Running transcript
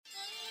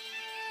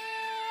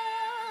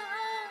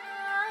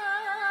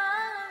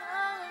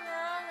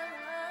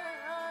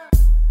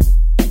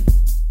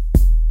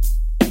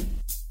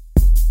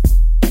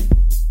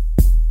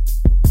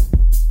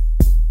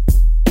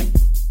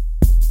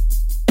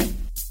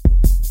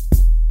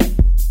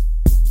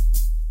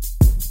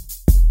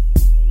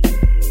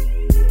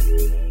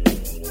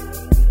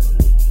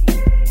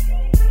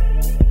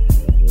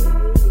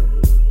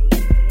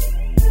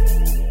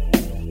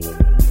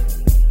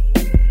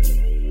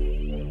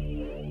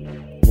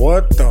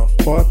What the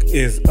fuck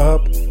is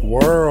up,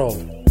 world?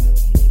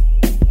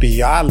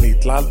 Biali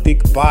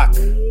Tlaltik Bak.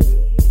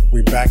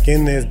 We back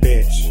in this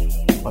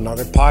bitch.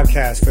 Another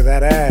podcast for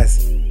that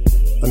ass.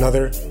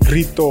 Another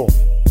grito.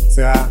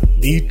 Sea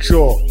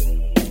dicho.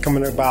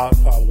 Coming about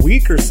a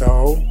week or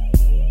so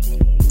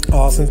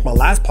since my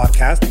last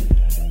podcast.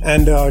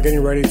 And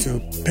getting ready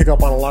to pick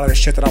up on a lot of the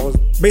shit that I was...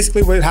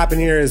 Basically what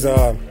happened here is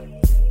the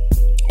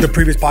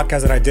previous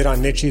podcast that I did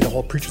on Nietzsche, the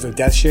whole Preachers of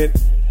Death shit,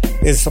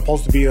 is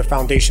supposed to be the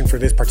foundation for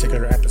this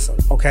particular episode,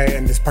 okay?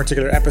 And this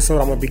particular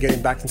episode, I'm going to be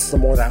getting back into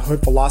some more of that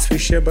hood philosophy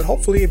shit, but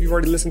hopefully if you've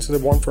already listened to the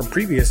one from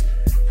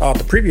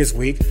the previous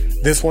week,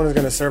 this one is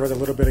going to serve as a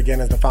little bit,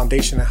 again, as the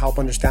foundation to help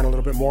understand a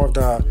little bit more of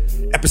the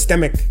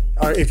epistemic,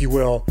 if you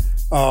will,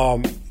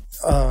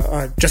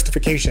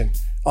 justification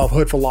of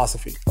hood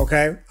philosophy,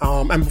 okay?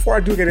 And before I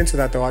do get into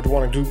that, though, I do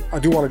want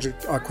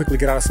to quickly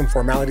get out of some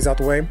formalities out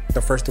the way.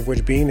 The first of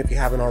which being, if you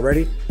haven't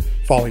already,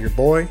 follow your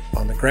boy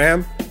on the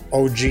gram,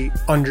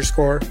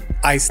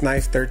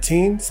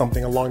 OG_IceKnife13,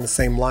 something along the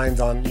same lines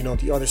on,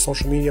 the other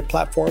social media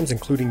platforms,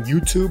 including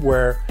YouTube,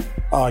 where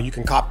you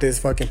can cop this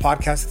fucking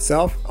podcast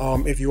itself.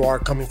 If you are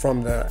coming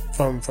from the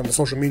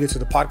social media to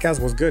the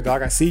podcast, what's good,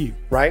 dog? I see you,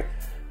 right?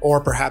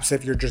 Or perhaps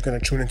if you're just going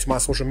to tune into my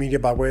social media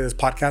by way of this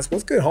podcast,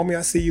 what's good, homie?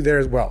 I see you there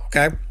as well,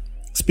 okay?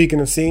 Speaking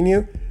of seeing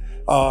you,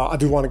 I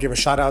do want to give a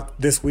shout out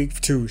this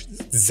week to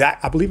Zach.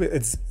 I believe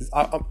it's,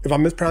 if I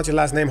mispronounce your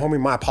last name, homie,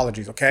 my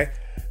apologies, okay?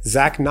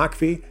 Zach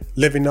Nakvi,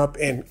 living up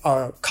in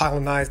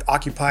colonized,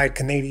 occupied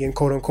Canadian,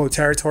 quote unquote,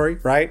 territory,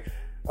 right?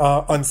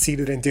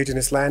 Unceded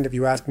indigenous land, if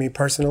you ask me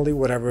personally,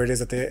 whatever it is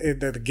that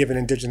the given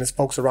indigenous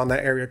folks around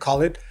that area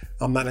call it.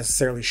 I'm not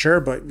necessarily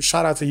sure, but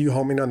shout out to you,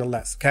 homie,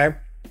 nonetheless, okay?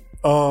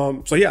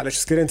 So yeah, let's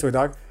just get into it,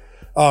 dog.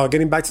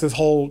 Getting back to this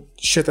whole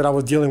shit that I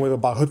was dealing with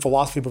about hood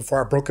philosophy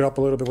before I broke it up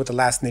a little bit with the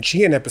last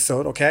Nietzschean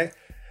episode, okay?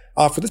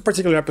 For this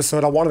particular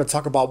episode, I wanted to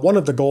talk about one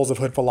of the goals of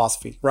hood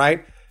philosophy,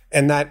 right?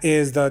 And that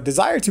is the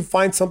desire to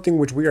find something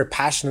which we are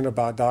passionate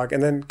about, dog,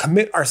 and then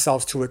commit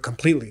ourselves to it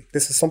completely.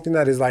 This is something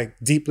that is like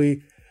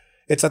deeply,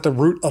 it's at the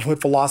root of hood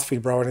philosophy,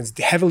 bro, and it's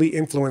heavily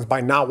influenced by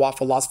Nahuatl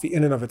philosophy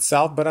in and of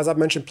itself. But as I've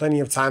mentioned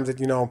plenty of times,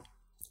 that,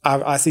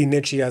 I see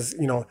Nietzsche as,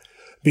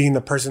 being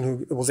the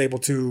person who was able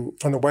to,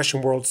 from the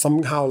Western world,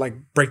 somehow like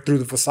break through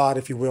the facade,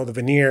 if you will, the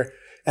veneer,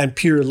 and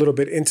peer a little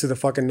bit into the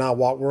fucking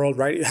Nahuatl world,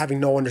 right?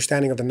 Having no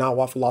understanding of the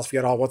Nahuatl philosophy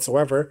at all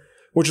whatsoever,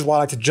 which is why I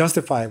like to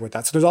justify it with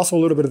that. So there's also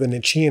a little bit of the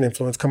Nietzschean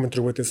influence coming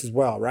through with this as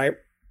well, right?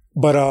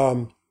 But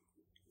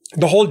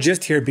the whole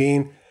gist here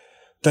being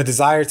the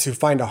desire to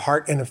find a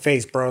heart and a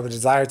face, bro, the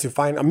desire to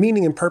find a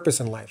meaning and purpose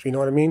in life, you know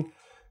what I mean?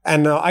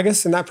 And I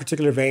guess in that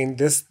particular vein,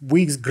 this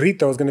week's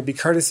grito is going to be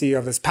courtesy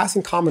of this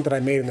passing comment that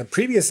I made in the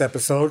previous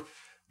episode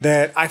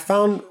that I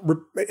found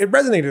it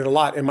resonated a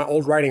lot in my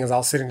old writing as I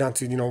was sitting down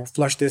to,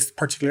 flush this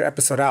particular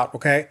episode out,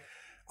 okay?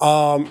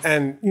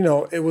 And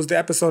it was the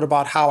episode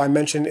about how I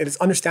mentioned it is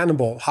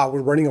understandable how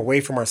we're running away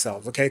from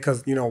ourselves, okay?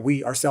 Because,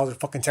 we ourselves are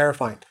fucking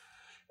terrifying.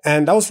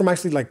 And that was from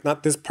actually like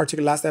not this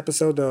particular last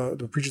episode,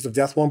 the Preachers of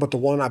Death one, but the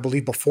one I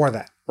believe before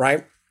that,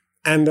 right?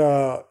 And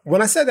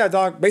when I said that,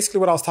 dog, basically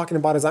what I was talking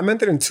about is I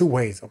meant it in two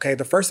ways, okay?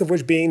 The first of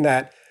which being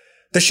that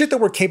the shit that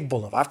we're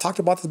capable of. I've talked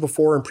about this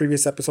before in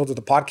previous episodes of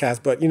the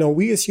podcast, but,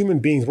 we as human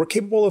beings, we're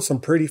capable of some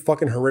pretty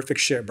fucking horrific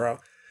shit, bro.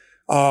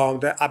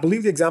 I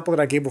believe the example that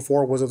I gave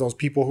before was of those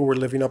people who were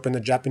living up in the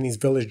Japanese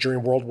village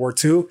during World War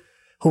II,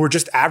 who were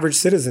just average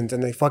citizens,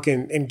 and they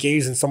fucking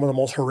engaged in some of the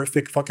most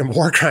horrific fucking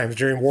war crimes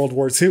during World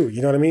War II.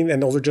 You know what I mean?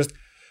 And those are just,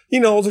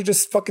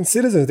 fucking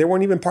citizens. They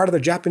weren't even part of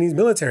the Japanese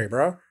military,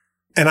 bro.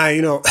 And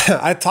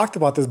I talked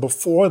about this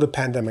before the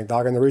pandemic,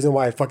 dog. And the reason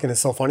why it fucking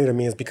is so funny to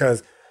me is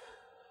because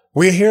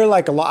we hear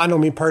like a lot. I know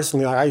me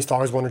personally, like I used to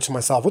always wonder to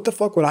myself, what the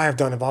fuck would I have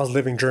done if I was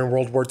living during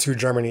World War II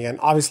Germany? And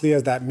obviously,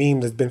 as that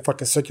meme that's been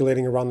fucking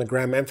circulating around the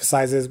gram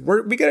emphasizes,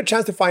 we get a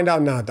chance to find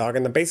out now, dog.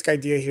 And the basic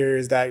idea here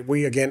is that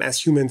we, again,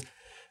 as humans,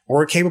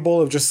 we're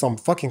capable of just some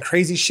fucking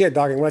crazy shit,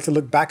 dog. And we like to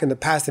look back in the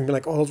past and be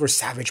like, oh, those were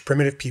savage,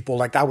 primitive people.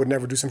 Like I would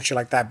never do some shit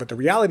like that. But the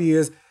reality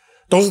is,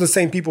 those are the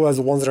same people as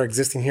the ones that are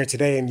existing here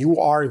today. And you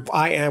are,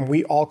 I am,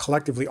 we all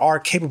collectively are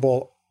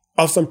capable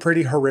of some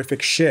pretty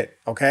horrific shit,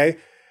 okay?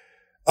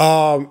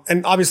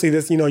 And obviously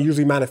this,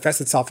 usually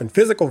manifests itself in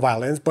physical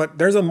violence, but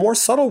there's a more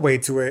subtle way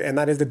to it. And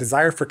that is the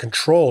desire for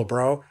control,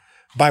 bro,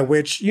 by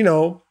which,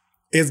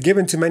 is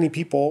given to many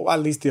people, at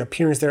least the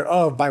appearance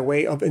thereof, by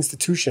way of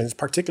institutions,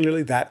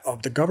 particularly that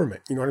of the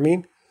government. You know what I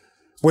mean?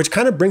 Which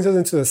kind of brings us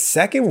into the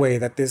second way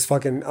that this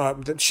fucking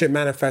shit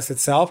manifests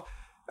itself.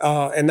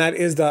 And that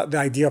is the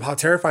idea of how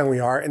terrifying we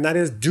are. And that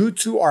is due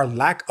to our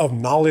lack of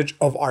knowledge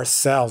of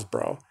ourselves,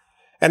 bro.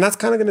 And that's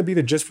kind of going to be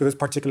the gist for this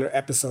particular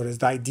episode, is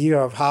the idea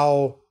of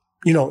how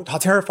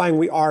terrifying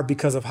we are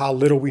because of how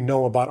little we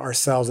know about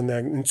ourselves, and the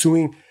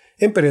ensuing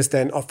impetus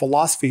then of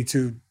philosophy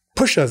to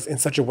push us in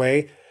such a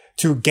way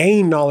to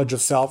gain knowledge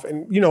of self.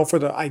 And, for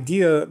the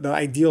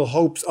ideal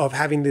hopes of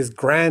having these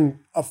grand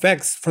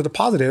effects for the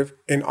positive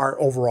in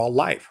our overall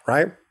life,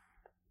 right?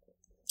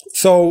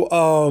 So,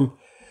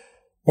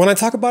 when I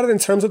talk about it in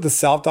terms of the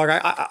self, dog,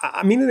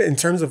 I mean it in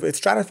terms of it's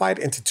stratified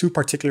into two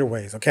particular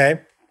ways,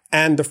 okay?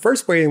 And the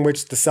first way in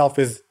which the self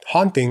is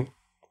haunting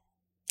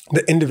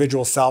the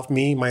individual self,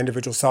 me, my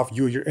individual self,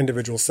 you, your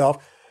individual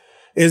self,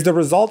 is the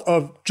result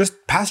of just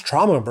past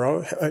trauma,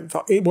 bro.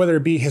 Whether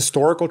it be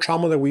historical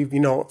trauma that we've,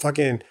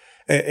 fucking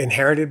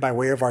inherited by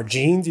way of our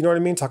genes, you know what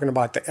I mean? Talking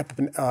about the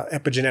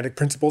epigenetic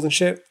principles and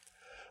shit.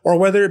 Or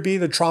whether it be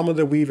the trauma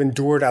that we've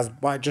endured as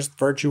by just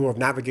virtue of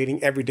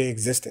navigating everyday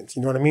existence,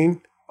 you know what I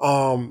mean?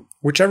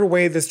 Whichever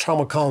way this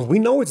trauma comes, we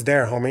know it's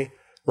there, homie,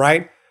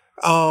 right?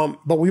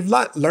 But we've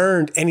not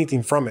learned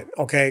anything from it,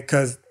 okay?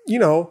 Because,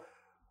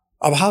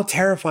 of how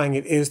terrifying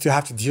it is to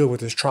have to deal with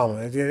this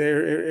trauma.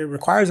 It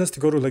requires us to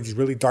go to like these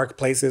really dark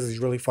places, these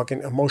really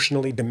fucking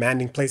emotionally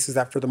demanding places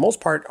that for the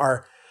most part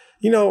are,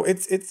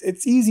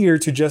 it's easier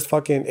to just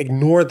fucking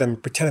ignore them,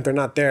 pretend that they're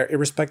not there,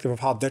 irrespective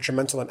of how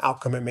detrimental an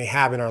outcome it may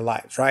have in our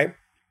lives, right?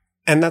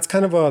 And that's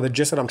kind of the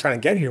gist that I'm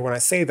trying to get here when I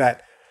say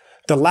that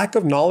the lack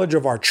of knowledge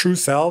of our true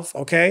selves,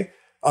 okay,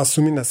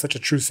 assuming that such a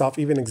true self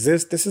even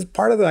exists, this is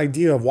part of the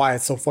idea of why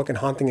it's so fucking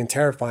haunting and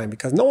terrifying,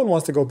 because no one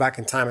wants to go back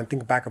in time and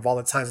think back of all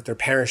the times that their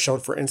parents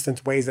showed, for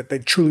instance, ways that they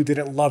truly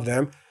didn't love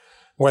them,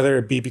 whether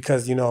it be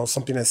because,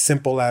 something as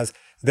simple as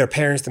their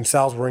parents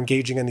themselves were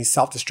engaging in these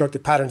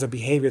self-destructive patterns of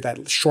behavior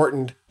that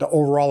shortened the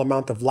overall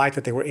amount of life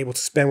that they were able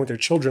to spend with their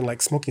children,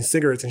 like smoking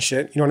cigarettes and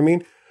shit, you know what I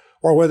mean?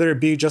 Or whether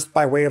it be just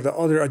by way of the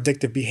other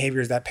addictive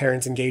behaviors that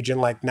parents engage in,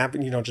 like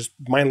napping, just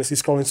mindlessly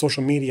scrolling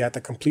social media at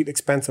the complete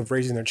expense of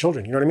raising their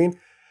children, you know what I mean?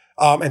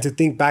 And to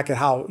think back at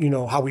how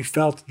we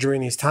felt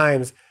during these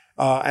times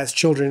as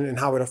children and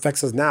how it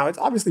affects us now, it's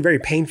obviously very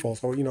painful.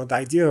 So, the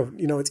idea of,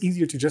 it's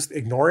easier to just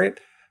ignore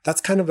it.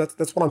 That's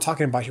what I'm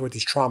talking about here with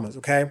these traumas.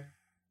 Okay.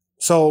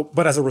 So,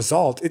 but as a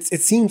result,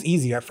 it seems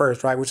easy at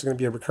first, right? Which is going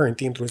to be a recurring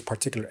theme through this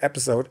particular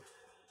episode.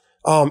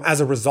 As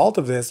a result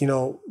of this,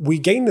 we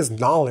gain this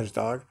knowledge,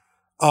 dog.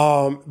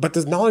 But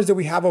this knowledge that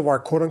we have of our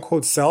quote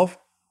unquote self,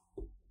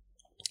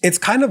 it's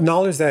kind of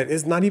knowledge that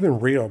is not even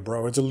real,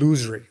 bro. It's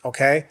illusory.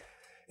 Okay.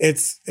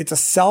 It's a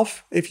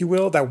self, if you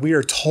will, that we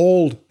are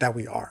told that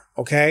we are,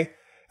 okay?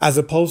 As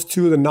opposed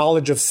to the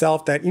knowledge of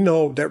self that,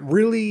 that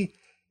really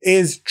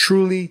is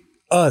truly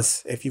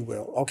us, if you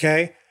will,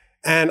 okay?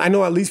 And I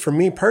know, at least for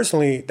me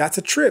personally, that's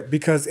a trip,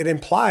 because it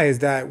implies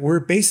that we're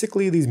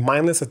basically these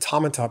mindless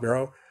automata,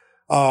 bro,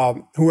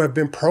 who have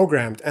been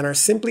programmed and are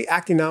simply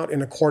acting out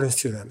in accordance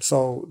to them.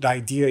 So the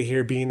idea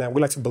here being that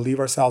we like to believe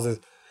ourselves as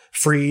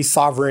free,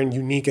 sovereign,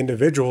 unique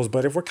individuals.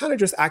 But if we're kind of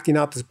just acting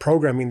out this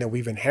programming that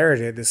we've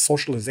inherited, this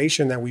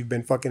socialization that we've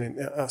been fucking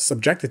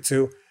subjected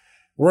to,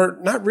 we're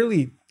not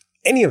really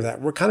any of that.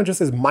 We're kind of just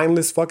this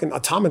mindless fucking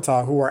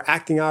automata who are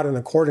acting out in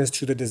accordance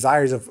to the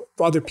desires of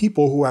other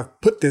people who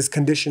have put this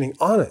conditioning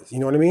on us. You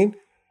know what I mean?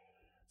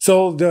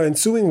 So the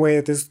ensuing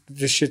way that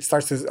this shit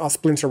starts to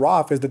splinter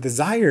off is the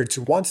desire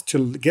to want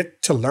to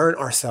get to learn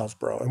ourselves,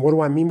 bro. And what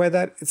do I mean by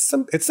that? It's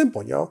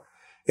simple, yo.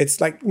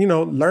 It's like,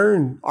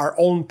 learn our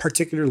own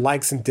particular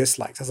likes and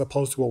dislikes as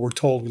opposed to what we're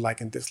told we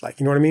like and dislike.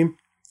 You know what I mean?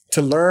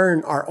 To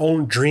learn our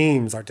own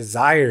dreams, our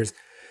desires,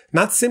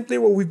 not simply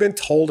what we've been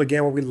told,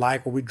 again, what we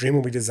like, what we dream,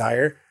 what we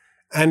desire,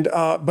 and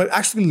but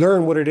actually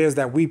learn what it is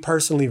that we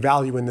personally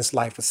value in this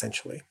life,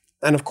 essentially.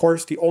 And of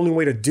course, the only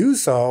way to do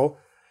so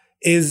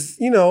is,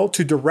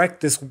 to direct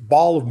this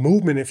ball of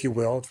movement, if you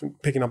will,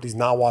 picking up these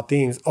Nahuatl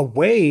themes,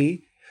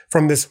 away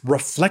from this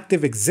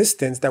reflective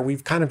existence that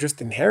we've kind of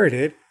just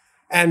inherited,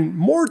 and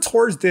more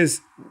towards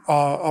this,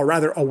 or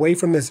rather away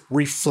from this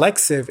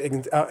reflexive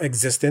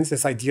existence,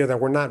 this idea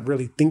that we're not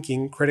really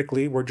thinking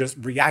critically, we're just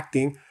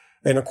reacting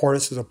in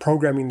accordance to the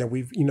programming that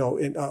we've,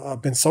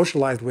 been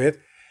socialized with,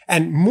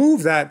 and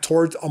move that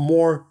towards a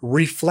more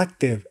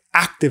reflective,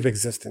 active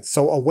existence.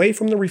 So away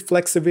from the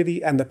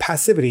reflexivity and the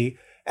passivity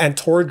and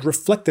towards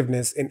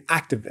reflectiveness and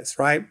activeness,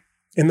 right?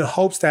 In the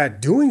hopes that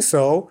doing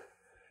so,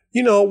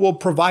 will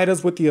provide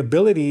us with the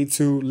ability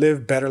to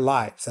live better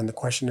lives. And the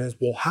question is,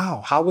 well,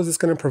 how? How is this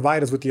going to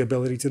provide us with the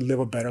ability to live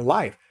a better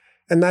life?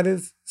 And that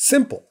is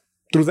simple,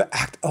 through the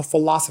act of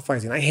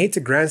philosophizing. I hate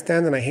to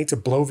grandstand and I hate to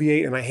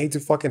bloviate and I hate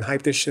to fucking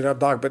hype this shit up,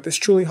 dog, but this is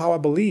truly how I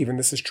believe. And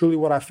this is truly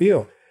what I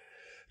feel.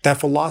 That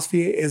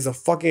philosophy is a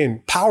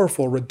fucking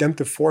powerful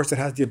redemptive force that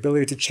has the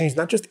ability to change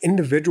not just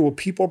individual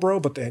people,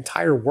 bro, but the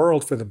entire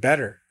world for the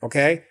better,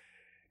 okay?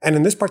 And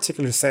in this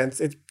particular sense,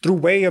 it's through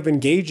way of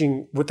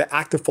engaging with the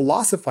act of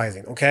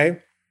philosophizing, okay?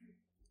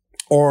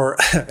 Or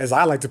as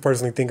I like to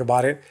personally think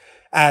about it,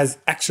 as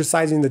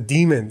exercising the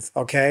demons,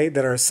 okay,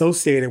 that are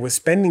associated with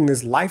spending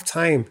this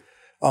lifetime,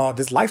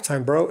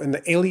 bro, and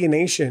the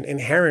alienation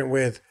inherent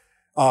with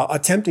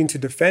attempting to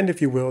defend,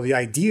 if you will, the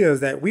ideas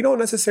that we don't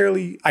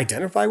necessarily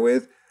identify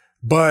with,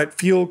 but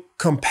feel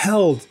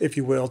compelled, if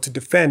you will, to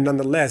defend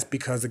nonetheless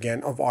because,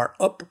 again, of our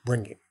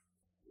upbringing.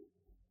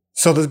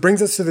 So this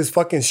brings us to this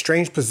fucking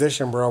strange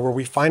position, bro, where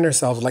we find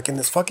ourselves like in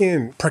this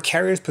fucking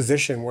precarious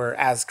position where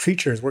as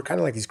creatures, we're kind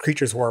of like these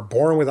creatures who are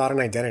born without an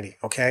identity,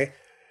 okay?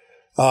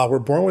 We're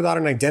born without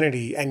an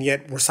identity, and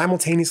yet we're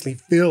simultaneously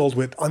filled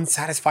with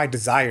unsatisfied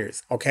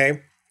desires,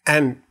 okay?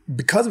 And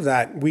because of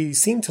that, we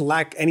seem to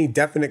lack any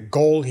definite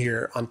goal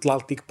here on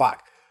Tlalticpac.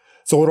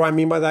 So what do I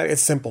mean by that?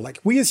 It's simple. Like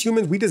we as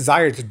humans, we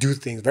desire to do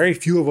things. Very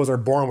few of us are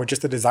born with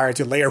just a desire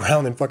to lay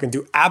around and fucking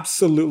do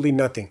absolutely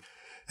nothing.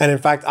 And in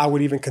fact, I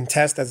would even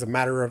contest as a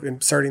matter of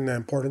inserting the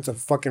importance of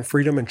fucking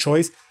freedom and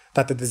choice,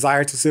 that the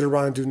desire to sit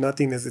around and do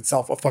nothing is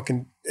itself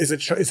is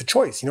a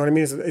choice. You know what I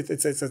mean?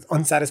 It's an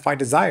unsatisfied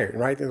desire,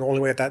 right? And the only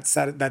way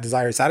that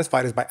desire is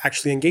satisfied is by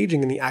actually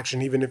engaging in the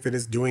action, even if it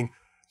is doing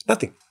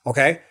nothing.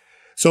 Okay.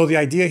 So the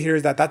idea here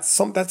is that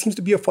seems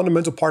to be a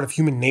fundamental part of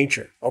human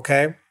nature.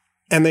 Okay.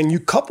 And then you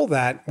couple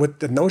that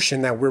with the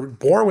notion that we're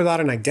born without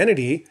an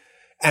identity.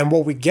 And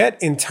what we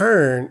get in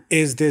turn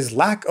is this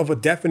lack of a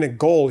definite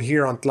goal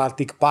here on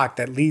Tlalticpac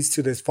that leads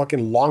to this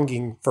fucking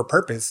longing for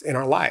purpose in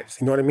our lives.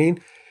 You know what I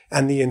mean?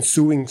 And the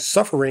ensuing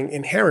suffering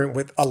inherent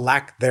with a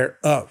lack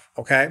thereof.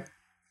 Okay.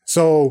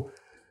 So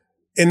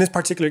in this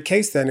particular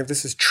case, then, if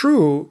this is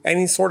true,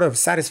 any sort of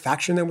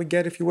satisfaction that we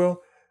get, if you will,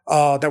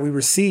 that we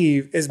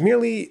receive is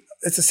merely,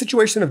 it's a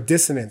situation of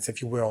dissonance,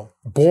 if you will,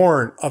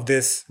 born of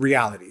this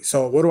reality.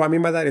 So what do I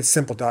mean by that? It's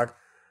simple, dog.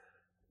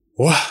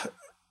 Well,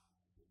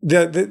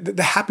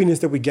 the happiness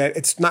that we get,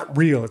 it's not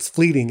real. It's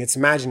fleeting. It's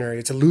imaginary.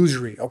 It's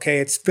illusory. Okay.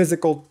 It's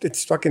physical.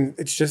 It's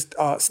just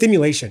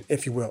stimulation,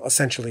 if you will,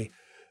 essentially.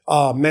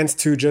 Meant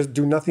to just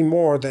do nothing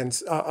more than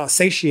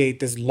satiate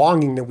this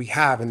longing that we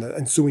have and the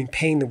ensuing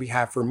pain that we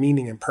have for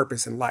meaning and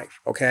purpose in life.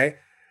 Okay.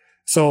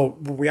 So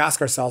we ask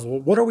ourselves,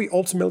 well, what are we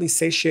ultimately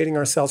satiating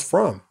ourselves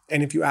from?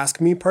 And if you ask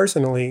me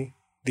personally,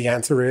 the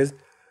answer is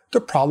the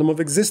problem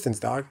of existence,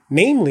 dog.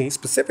 Namely,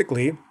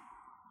 specifically,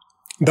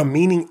 the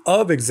meaning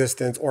of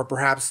existence, or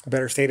perhaps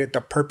better stated,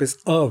 the purpose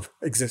of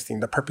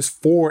existing, the purpose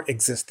for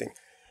existing.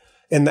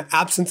 In the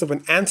absence of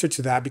an answer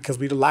to that, because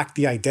we lack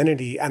the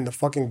identity and the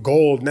fucking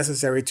goal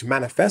necessary to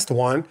manifest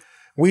one,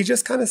 we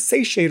just kind of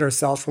satiate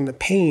ourselves from the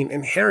pain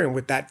inherent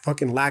with that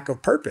fucking lack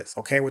of purpose,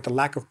 okay? With the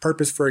lack of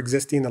purpose for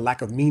existing, the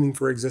lack of meaning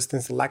for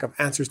existence, the lack of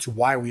answers to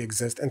why we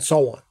exist, and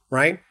so on,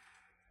 right?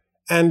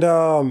 And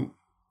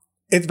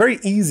it's very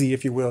easy,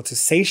 if you will, to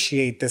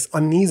satiate this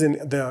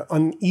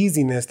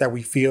uneasiness that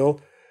we feel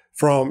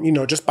from,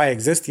 just by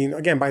existing,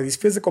 again, by these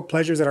physical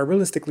pleasures that are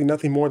realistically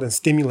nothing more than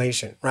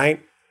stimulation,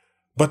 right?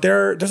 But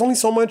there's only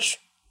so much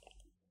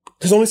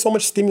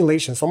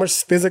stimulation, so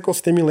much physical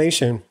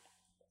stimulation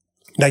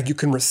that you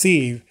can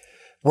receive,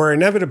 where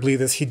inevitably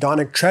this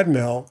hedonic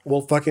treadmill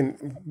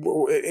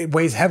it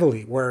weighs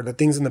heavily, where the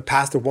things in the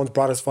past that once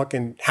brought us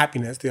fucking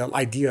happiness, the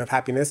idea of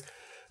happiness,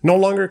 no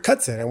longer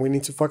cuts it. And we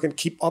need to fucking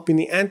keep upping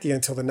the ante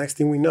until the next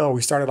thing we know,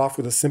 we started off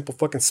with a simple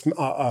fucking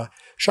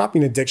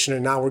shopping addiction,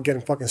 and now we're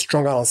getting fucking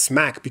strung out on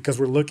smack because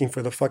we're looking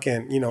for the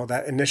fucking,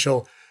 that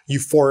initial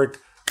euphoric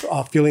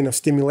feeling of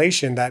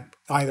stimulation that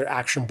either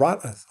action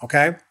brought us,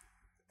 okay?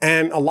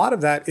 And a lot of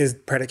that is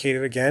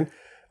predicated, again,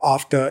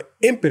 off the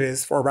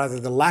impetus, or rather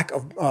the lack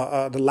of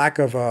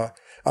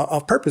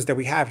purpose that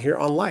we have here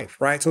on life,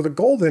 right? So the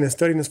goal then in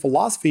studying this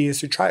philosophy is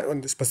to try,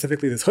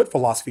 specifically this hood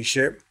philosophy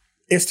shit,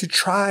 is to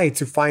try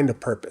to find a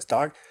purpose,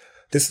 dog.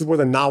 This is where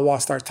the Nahuatl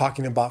starts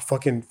talking about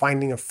fucking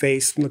finding a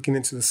face, looking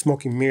into the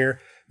smoking mirror,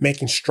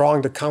 making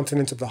strong the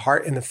countenance of the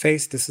heart in the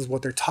face. This is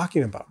what they're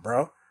talking about,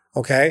 bro,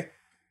 okay?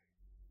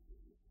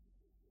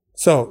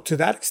 So to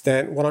that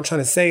extent, what I'm trying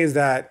to say is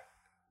that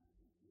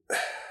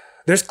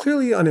there's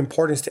clearly an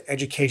importance to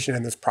education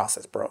in this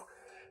process, bro.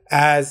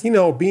 As,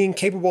 being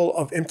capable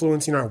of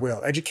influencing our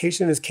will.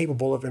 Education is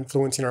capable of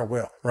influencing our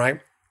will, right?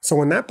 So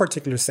in that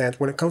particular sense,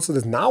 when it comes to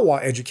this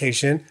Nahuatl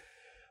education,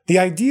 the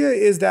idea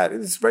is that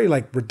it's very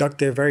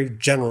reductive, very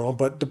general,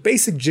 but the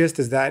basic gist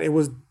is that it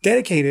was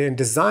dedicated and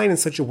designed in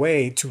such a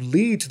way to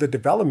lead to the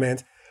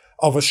development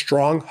of a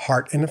strong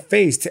heart and a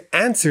face to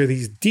answer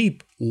these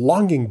deep,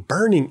 longing,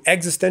 burning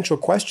existential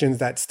questions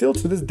that still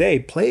to this day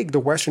plague the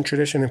Western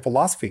tradition and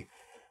philosophy.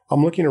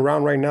 I'm looking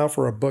around right now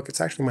for a book.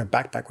 It's actually my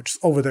backpack, which is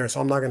over there,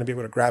 so I'm not going to be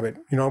able to grab it.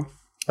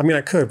 I mean,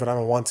 I could, but I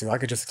don't want to. I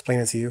could just explain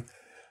it to you.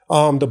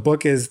 The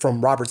book is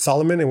from Robert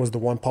Solomon. It was the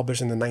one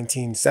published in the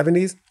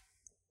 1970s.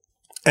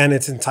 And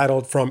it's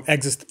entitled From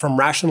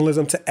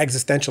Rationalism to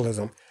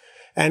Existentialism.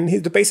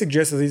 And the basic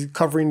gist is he's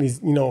covering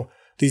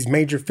these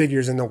major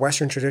figures in the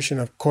Western tradition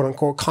of quote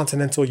unquote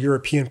continental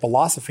European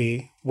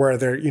philosophy, where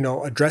they're,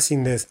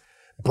 addressing this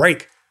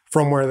break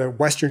from where the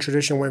Western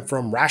tradition went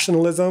from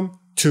rationalism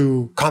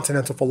to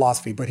continental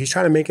philosophy. But he's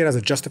trying to make it as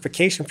a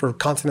justification for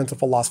continental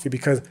philosophy,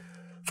 because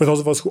for those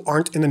of us who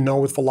aren't in the know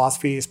with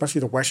philosophy, especially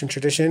the Western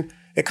tradition,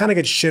 it kind of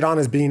gets shit on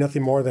as being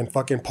nothing more than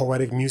fucking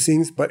poetic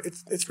musings, but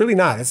it's really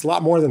not. It's a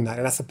lot more than that.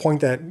 And that's the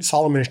point that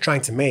Solomon is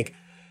trying to make.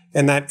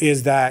 And that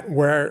is that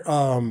where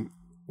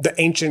the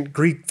ancient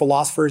Greek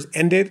philosophers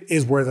ended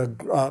is where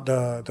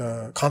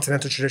the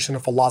continental tradition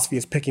of philosophy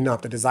is picking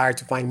up, the desire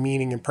to find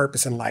meaning and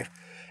purpose in life.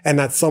 And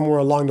that somewhere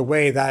along the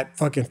way, that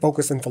fucking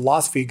focus in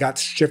philosophy got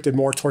shifted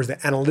more towards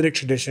the analytic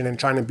tradition and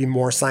trying to be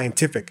more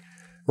scientific,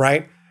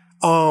 right?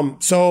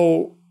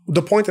 So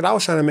the point that I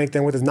was trying to make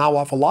then with this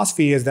Nahuatl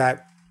philosophy is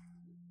that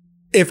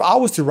if I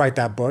was to write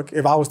that book,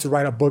 if I was to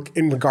write a book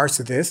in regards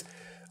to this,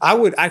 I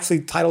would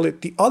actually title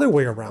it the other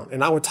way around.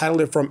 And I would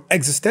title it From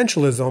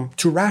Existentialism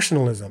to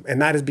Rationalism.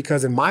 And that is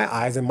because in my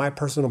eyes, in my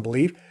personal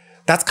belief,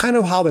 that's kind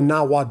of how the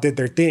Nahuatl did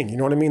their thing. You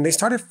know what I mean? They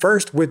started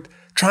first with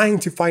trying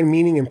to find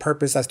meaning and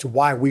purpose as to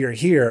why we are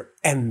here.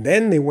 And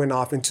then they went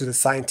off into the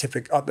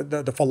scientific,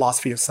 the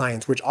philosophy of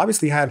science, which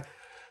obviously had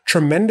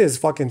tremendous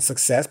fucking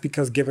success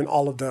because given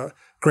all of the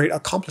great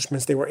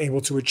accomplishments they were able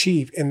to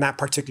achieve in that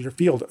particular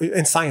field,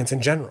 in science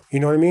in general. You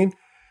know what I mean?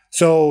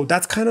 So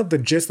that's kind of the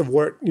gist of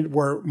where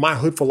my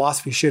hood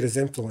philosophy shit is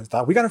influenced.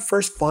 We got to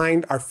first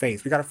find our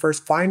faith. We got to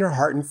first find our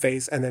heart and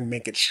face and then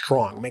make it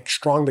strong. Make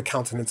strong the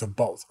countenance of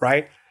both,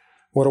 right?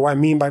 What do I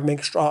mean by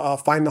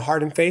find the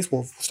heart and face?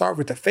 We'll start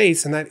with the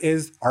face, and that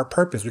is our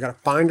purpose. We got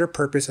to find our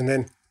purpose and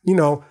then,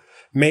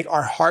 make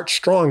our heart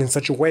strong in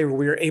such a way where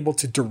we are able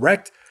to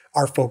direct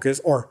our focus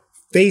or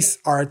face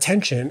our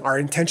attention,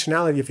 our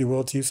intentionality, if you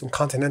will, to use some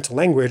continental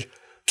language,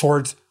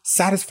 towards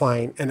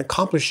satisfying and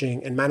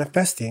accomplishing and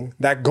manifesting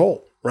that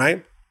goal,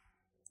 right?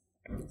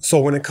 So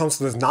when it comes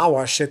to this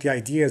Nahuatl shit, the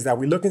idea is that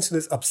we look into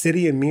this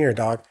obsidian mirror,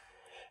 dog,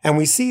 and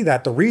we see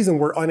that the reason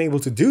we're unable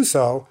to do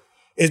so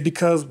is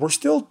because we're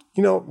still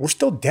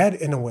dead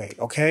in a way,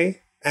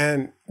 okay?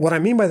 And what I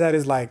mean by that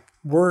is like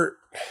we're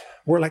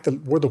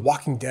the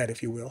Walking Dead,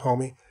 if you will,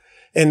 homie,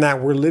 in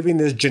that we're living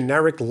this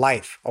generic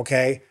life,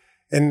 okay?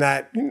 And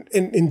that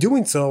in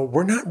doing so,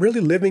 we're not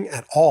really living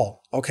at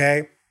all,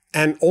 okay?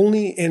 And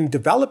only in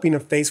developing a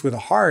face with a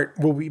heart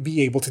will we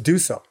be able to do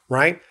so,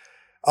 right?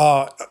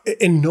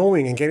 In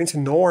knowing and getting to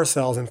know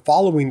ourselves and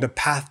following the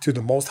path to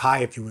the Most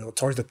High, if you will,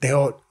 towards the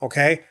Teot,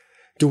 okay?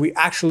 Do we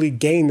actually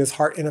gain this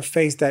heart in a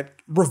face that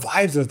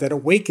revives us, that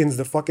awakens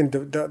the fucking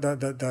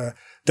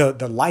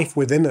the life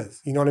within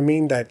us? You know what I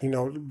mean? That,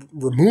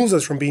 removes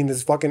us from being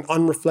this fucking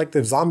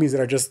unreflective zombies that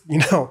are just,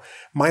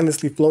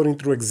 mindlessly floating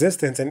through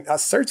existence and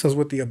asserts us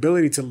with the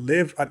ability to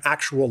live an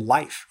actual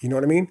life. You know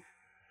what I mean?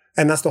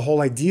 And that's the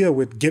whole idea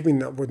with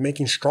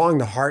making strong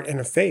the heart and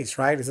the face,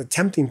 right? Is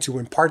attempting to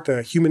impart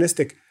the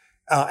humanistic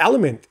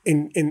element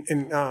in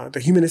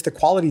the humanistic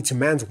quality to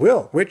man's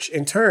will, which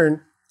in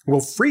turn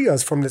will free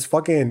us from this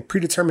fucking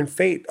predetermined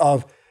fate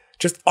of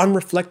just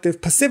unreflective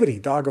passivity,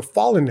 dog, of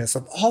fallenness,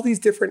 of all these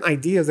different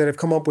ideas that have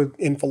come up with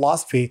in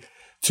philosophy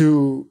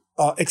to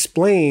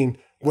explain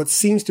what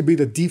seems to be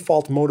the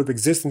default mode of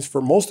existence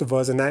for most of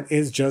us, and that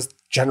is just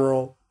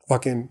general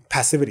fucking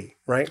passivity,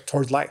 right,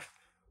 towards life.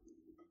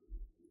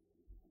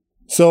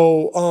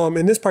 So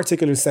in this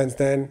particular sense,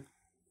 then,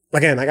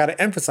 again, I got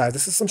to emphasize,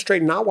 this is some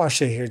straight Nahuatl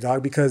shit here,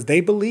 dog, because they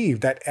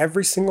believe that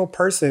every single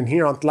person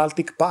here on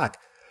Tlalticpac,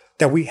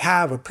 that we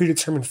have a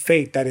predetermined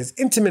fate that is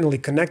intimately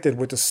connected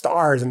with the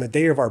stars and the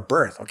day of our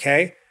birth,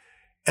 okay?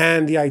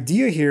 And the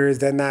idea here is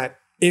then that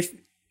if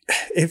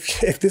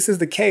this is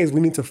the case, we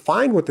need to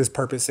find what this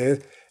purpose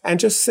is and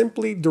just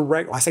simply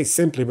I say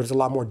simply, but it's a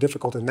lot more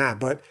difficult than that.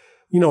 But,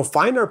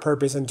 find our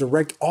purpose and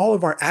direct all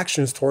of our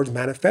actions towards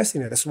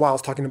manifesting it. That's what I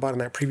was talking about in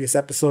that previous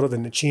episode of the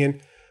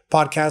Nietzschean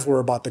podcast, where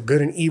about the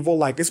good and evil.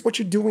 Like, is what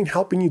you're doing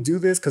helping you do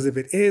this? Because if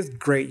it is,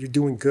 great, you're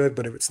doing good.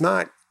 But if it's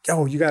not,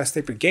 you got to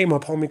step your game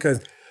up, homie,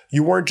 because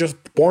you weren't just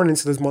born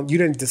into this month. You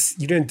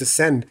didn't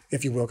descend,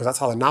 if you will, because that's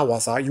how the Nahuatl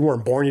saw it. You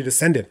weren't born, you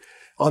descended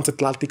onto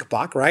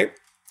Tlalticpac, right?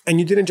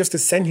 And you didn't just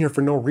descend here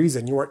for no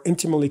reason. You are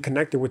intimately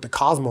connected with the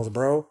cosmos,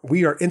 bro.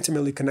 We are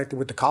intimately connected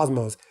with the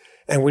cosmos.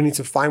 And we need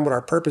to find what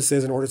our purpose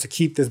is in order to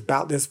keep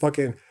this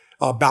fucking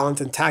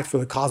balance intact for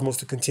the cosmos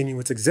to continue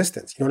its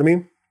existence. You know what I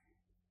mean?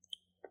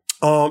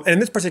 And in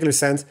this particular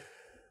sense,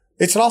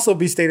 it should also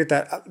be stated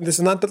that this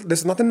is not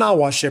the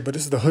Nahuatl shit, but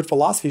this is the hood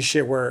philosophy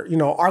shit where,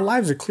 our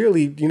lives are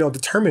clearly,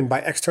 determined by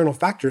external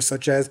factors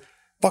such as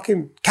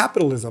fucking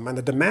capitalism and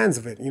the demands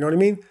of it. You know what I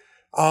mean?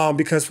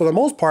 Because for the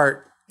most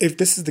part, if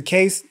this is the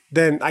case,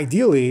 then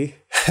ideally,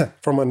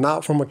 from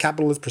a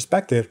capitalist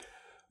perspective,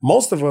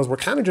 most of us were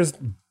kind of just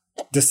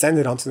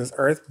descended onto this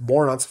earth,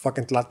 born onto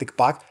fucking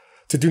Tlalticpac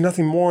to do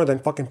nothing more than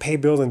fucking pay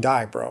bills and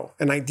die, bro.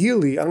 And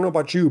ideally, I don't know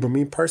about you, but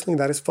me personally,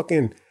 that's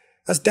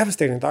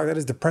devastating, dog. That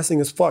is depressing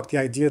as fuck. The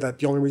idea that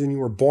the only reason you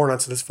were born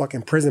onto this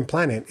fucking prison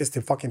planet is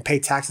to fucking pay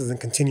taxes and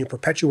continue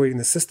perpetuating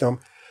the system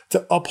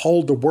to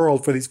uphold the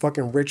world for these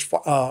fucking rich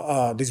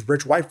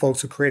white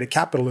folks who created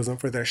capitalism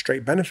for their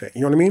straight benefit.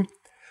 You know what I mean?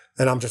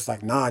 And I'm just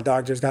like, nah,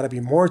 dog, there's got to be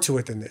more to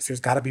it than this.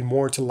 There's got to be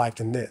more to life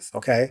than this,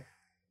 okay?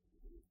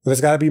 There's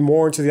got to be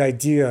more to the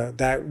idea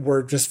that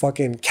we're just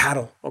fucking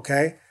cattle,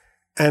 okay?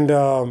 And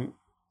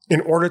in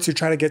order to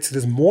try to get to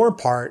this more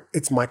part,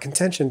 it's my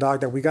contention,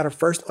 dog, that we got to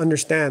first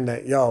understand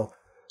that,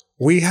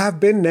 we have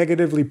been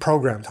negatively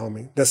programmed,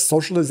 homie. The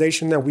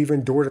socialization that we've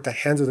endured at the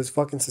hands of this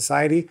fucking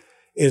society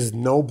is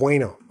no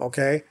bueno,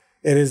 okay?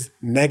 It is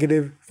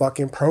negative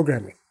fucking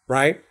programming,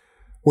 right?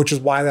 Which is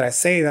why that I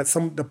say that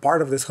the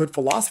part of this hood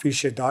philosophy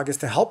shit, dog, is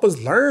to help us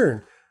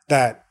learn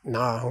that,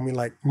 nah, homie,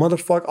 like,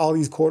 motherfuck all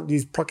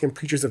these fucking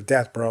preachers of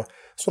death, bro.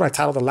 That's what I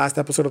titled the last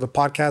episode of the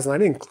podcast,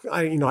 and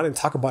I didn't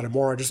talk about it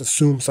more. I just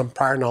assumed some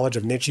prior knowledge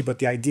of Nietzsche, but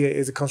the idea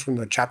is it comes from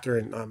the chapter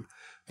in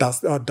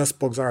Das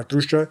Buch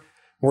Zarathustra,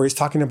 where he's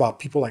talking about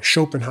people like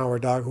Schopenhauer,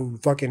 dog, who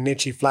fucking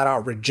Nietzsche flat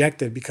out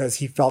rejected because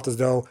he felt as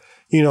though,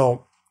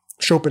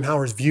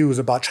 Schopenhauer's views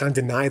about trying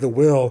to deny the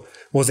will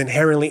was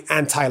inherently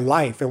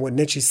anti-life. And what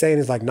Nietzsche's saying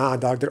is like, nah,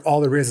 dog,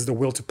 all there is the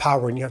will to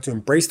power. And you have to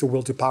embrace the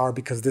will to power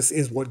because this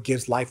is what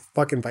gives life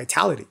fucking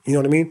vitality. You know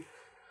what I mean?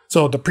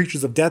 So the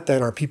preachers of death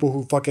then are people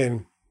who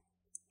fucking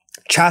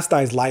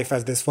chastise life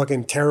as this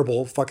fucking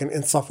terrible, fucking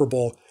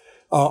insufferable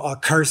a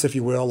curse, if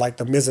you will, like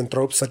the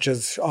misanthropes such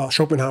as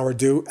Schopenhauer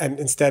do, and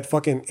instead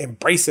fucking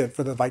embrace it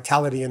for the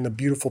vitality and the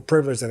beautiful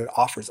privilege that it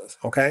offers us,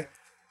 okay?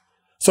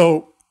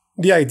 So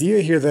the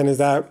idea here then is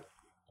that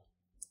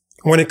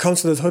when it comes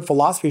to this hood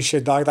philosophy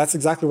shit, dog, that's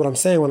exactly what I'm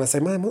saying when I say,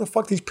 man, what the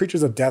fuck these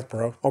preachers of death,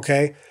 bro,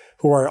 okay?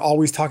 Who are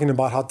always talking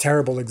about how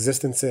terrible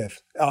existence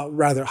is,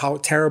 how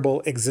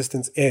terrible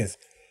existence is.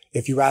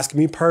 If you ask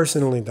me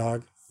personally,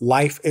 dog,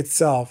 life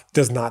itself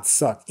does not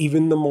suck.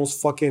 Even the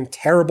most fucking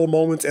terrible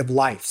moments of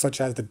life,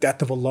 such as the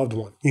death of a loved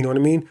one, you know what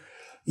I mean?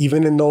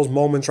 Even in those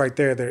moments right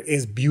there, there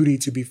is beauty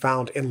to be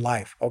found in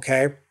life,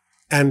 okay?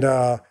 And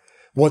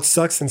what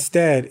sucks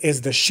instead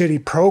is the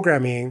shitty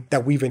programming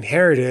that we've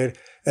inherited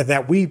and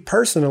that we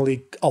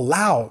personally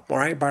allow, all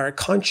right, by our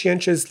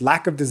conscientious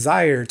lack of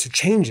desire to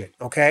change it,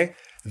 okay?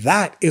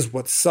 That is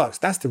what sucks.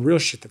 That's the real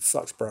shit that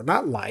sucks, bro.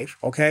 Not life,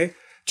 okay?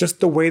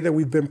 Just the way that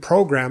we've been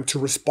programmed to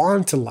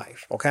respond to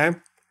life, okay?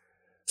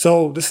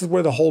 So this is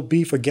where the whole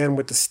beef again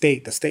with the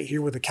state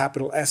here with the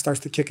capital S starts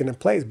to kick in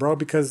place, bro,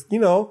 because, you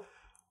know,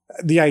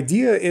 the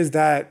idea is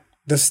that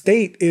the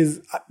state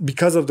is,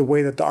 because of the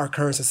way that our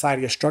current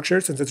society is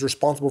structured, since it's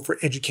responsible for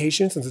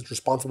education, since it's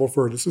responsible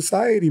for the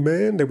society,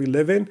 man, that we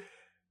live in,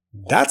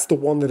 that's the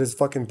one that is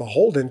fucking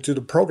beholden to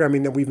the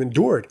programming that we've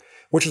endured,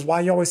 which is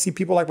why you always see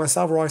people like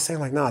myself who are always saying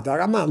like, nah,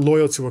 dog, I'm not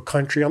loyal to a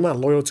country. I'm not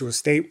loyal to a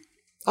state.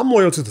 I'm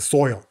loyal to the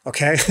soil,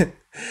 okay?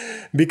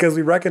 Because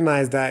we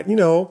recognize that, you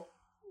know,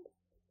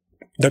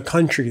 the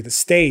country, the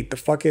state,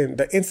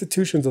 the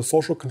institutions of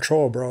social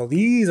control, bro,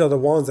 these are the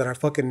ones that are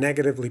fucking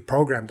negatively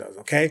programmed us,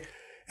 okay?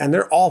 And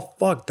they're all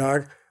fucked,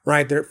 dog,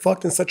 right? They're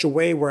fucked in such a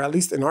way where, at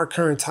least in our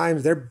current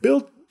times, they're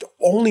built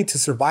only to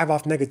survive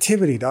off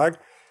negativity, dog.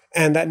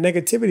 And that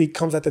negativity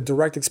comes at the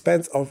direct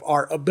expense of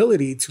our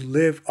ability to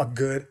live a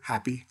good,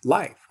 happy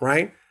life,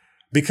 right?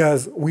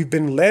 Because we've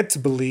been led to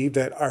believe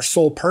that our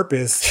sole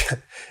purpose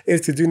is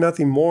to do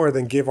nothing more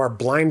than give our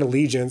blind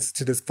allegiance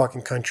to this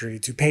fucking country,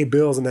 to pay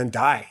bills and then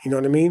die. You know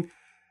what I mean?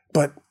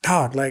 But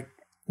dog, like,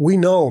 we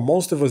know,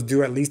 most of us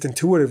do, at least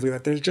intuitively,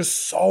 that there's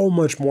just so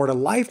much more to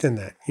life than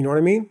that. You know what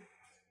I mean?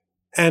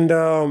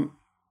 And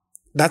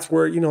that's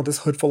where, you know, this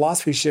hood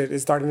philosophy shit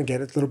is starting to get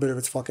a little bit of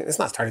its fucking, it's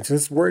not starting to,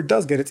 it's where it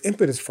does get its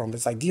impetus from.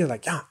 This idea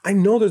like, yeah, I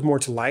know there's more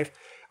to life.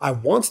 I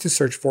want to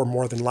search for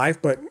more than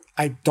life, but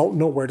I don't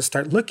know where to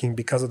start looking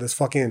because of this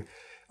fucking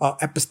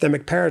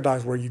epistemic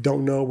paradox where you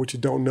don't know what you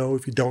don't know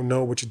if you don't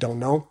know what you don't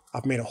know.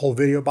 I've made a whole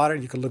video about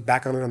it. You can look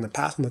back on it on the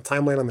past, on the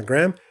timeline, on the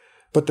gram.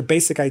 But the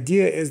basic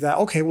idea is that,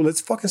 okay, well,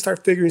 let's fucking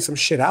start figuring some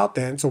shit out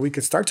then so we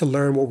could start to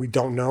learn what we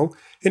don't know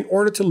in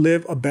order to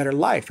live a better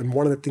life. And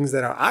one of the things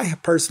that I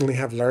personally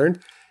have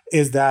learned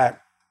is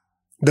that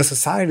the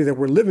society that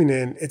we're living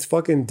in, it's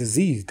fucking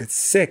diseased. It's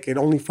sick. It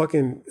only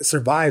fucking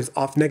survives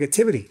off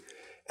negativity.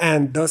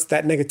 And thus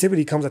that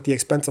negativity comes at the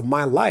expense of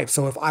my life.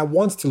 So if I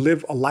want to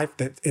live a life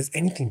that is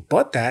anything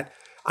but that,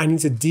 I need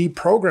to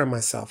deprogram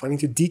myself. I need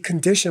to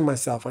decondition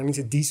myself. I need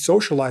to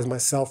desocialize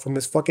myself from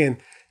this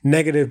fucking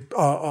negative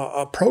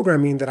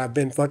programming that I've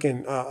been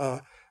fucking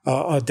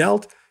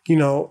dealt, you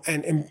know,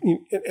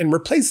 and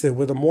replace it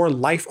with a more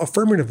life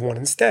affirmative one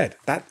instead.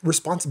 That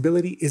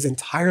responsibility is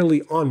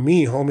entirely on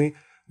me, homie.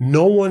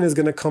 No one is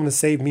going to come to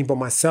save me but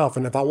myself.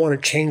 And if I want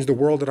to change the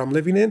world that I'm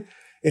living in,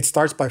 it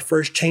starts by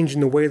first changing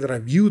the way that I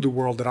view the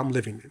world that I'm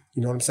living in.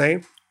 You know what I'm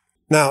saying?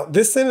 Now,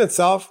 this in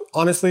itself,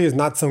 honestly, is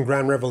not some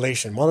grand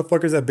revelation.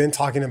 Motherfuckers have been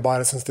talking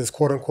about it since this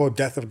quote unquote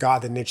death of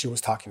God that Nietzsche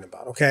was talking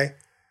about, okay?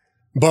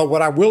 But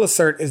what I will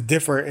assert is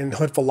different in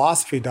hood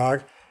philosophy,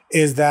 dog,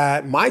 is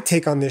that my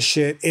take on this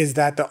shit is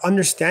that the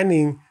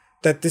understanding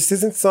that this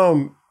isn't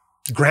some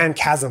grand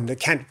chasm that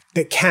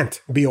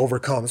can't be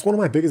overcome. It's one of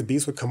my biggest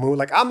beefs with Camus.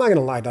 Like, I'm not going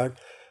to lie, dog.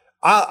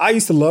 I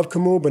used to love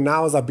Camus, but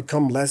now as I've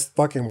become less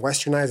fucking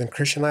westernized and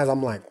Christianized,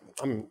 I'm like,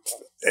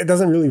 it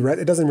doesn't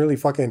really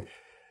fucking,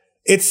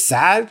 it's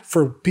sad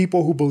for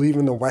people who believe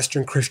in the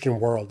Western Christian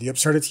world, the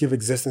absurdity of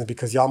existence,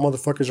 because y'all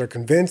motherfuckers are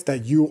convinced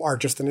that you are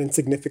just an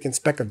insignificant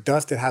speck of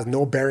dust that has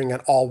no bearing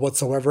at all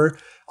whatsoever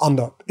on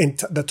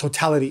the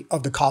totality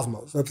of the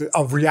cosmos,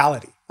 of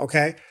reality,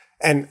 okay?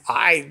 And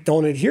I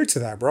don't adhere to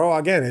that, bro.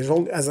 Again, it's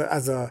only as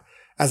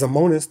a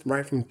monist,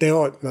 right, from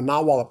the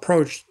Nahuatl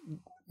approach,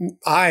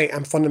 I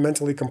am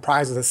fundamentally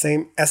comprised of the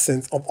same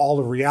essence of all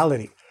of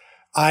reality.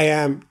 I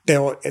am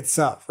Teot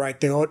itself, right?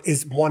 Teot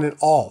is one and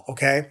all,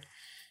 okay?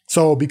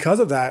 So because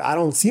of that, I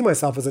don't see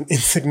myself as an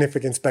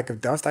insignificant speck of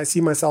dust. I see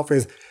myself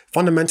as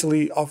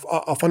fundamentally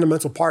a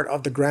fundamental part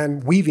of the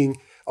grand weaving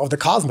of the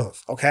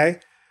cosmos, okay?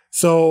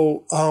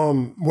 So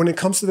when it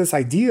comes to this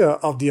idea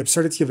of the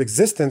absurdity of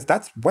existence,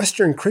 that's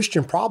Western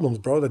Christian problems,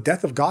 bro. The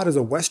death of God is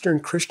a Western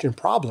Christian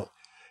problem.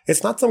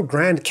 It's not some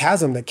grand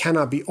chasm that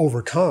cannot be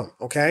overcome,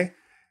 okay?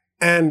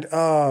 And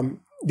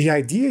the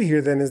idea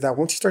here then is that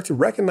once you start to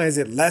recognize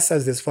it less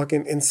as this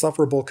fucking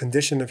insufferable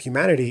condition of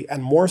humanity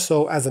and more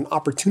so as an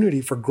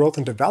opportunity for growth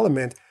and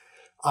development,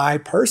 I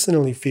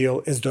personally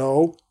feel as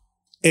though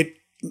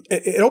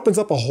it opens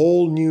up a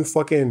whole new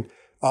fucking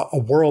a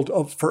world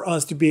for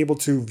us to be able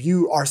to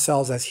view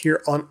ourselves as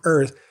here on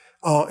earth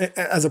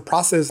as a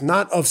process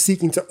not of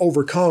seeking to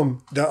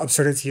overcome the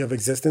absurdity of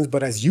existence,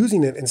 but as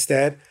using it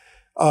instead,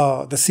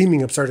 the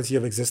seeming absurdity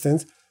of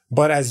existence,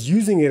 but as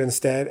using it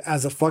instead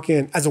as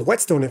a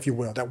whetstone, if you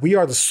will, that we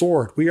are the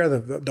sword, we are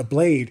the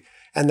blade,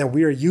 and that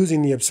we are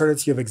using the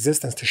absurdity of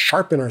existence to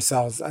sharpen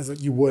ourselves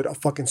as you would a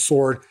fucking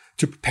sword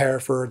to prepare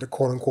for the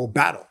quote unquote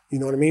battle. You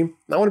know what I mean?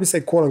 I want to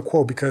say quote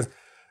unquote because,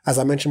 as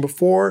I mentioned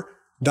before,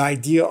 the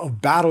idea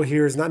of battle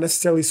here is not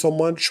necessarily so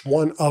much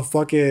one of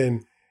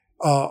fucking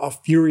a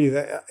fury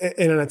that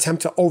in an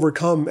attempt to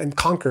overcome and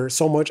conquer,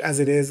 so much as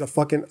it is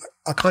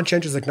a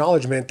conscientious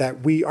acknowledgement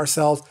that we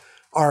ourselves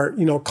are,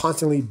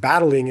 constantly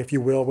battling, if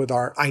you will, with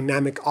our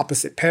dynamic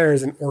opposite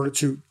pairs in order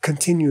to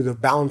continue the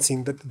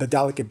balancing, the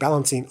delicate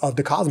balancing of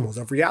the cosmos,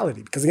 of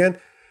reality. Because again,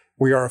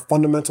 we are a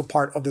fundamental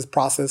part of this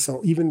process.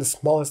 So even the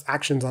smallest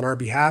actions on our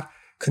behalf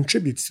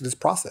contributes to this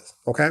process.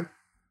 Okay.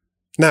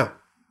 Now,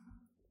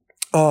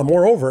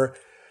 moreover,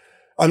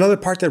 another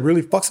part that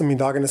really fucks with me,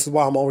 dog, and this is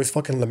why I'm always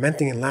fucking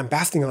lamenting and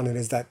lambasting on it,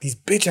 is that these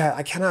bitch ass,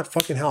 I cannot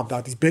fucking help,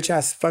 dog, these bitch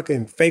ass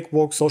fucking fake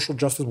woke social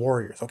justice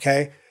warriors,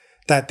 okay?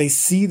 That they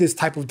see this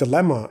type of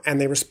dilemma and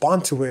they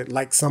respond to it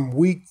like some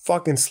weak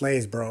fucking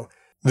slaves, bro.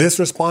 This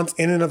response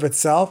in and of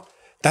itself,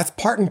 that's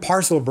part and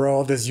parcel,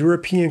 bro, of this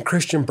European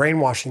Christian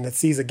brainwashing that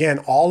sees, again,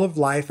 all of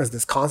life as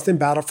this constant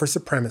battle for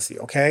supremacy,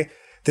 okay?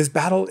 This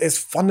battle is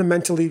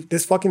fundamentally,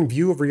 this fucking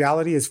view of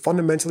reality is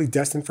fundamentally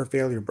destined for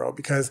failure, bro,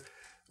 because,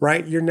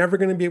 right, you're never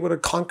going to be able to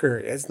conquer.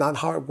 It's not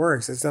how it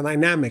works. It's a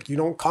dynamic. You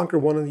don't conquer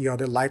one or the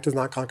other. Life does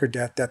not conquer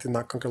death. Death does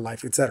not conquer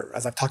life, etc.,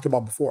 as I've talked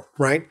about before,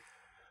 right?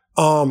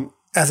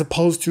 As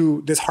opposed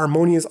to this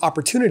harmonious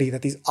opportunity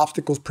that these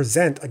obstacles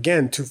present,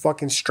 again, to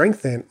fucking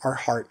strengthen our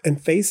heart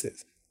and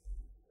faces.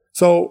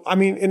 So, I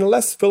mean, in a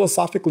less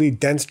philosophically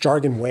dense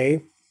jargon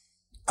way,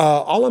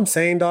 all I'm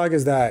saying, dog,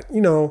 is that,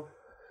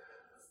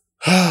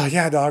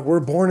 yeah, dog, we're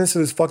born into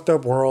this fucked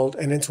up world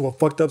and into a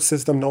fucked up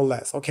system, no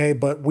less, okay?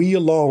 But we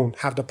alone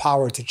have the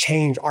power to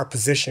change our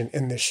position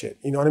in this shit.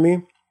 You know what I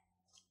mean?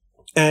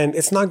 And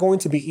it's not going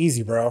to be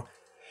easy, bro.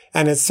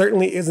 And it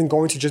certainly isn't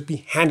going to just be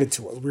handed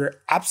to us. We're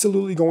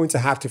absolutely going to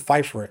have to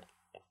fight for it.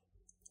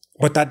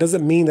 But that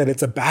doesn't mean that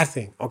it's a bad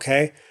thing,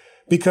 okay?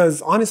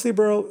 Because honestly,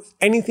 bro,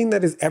 anything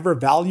that is ever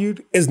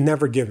valued is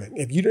never given.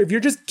 If you're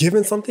just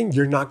given something,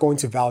 you're not going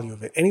to value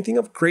it. Anything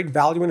of great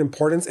value and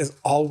importance is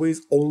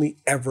always only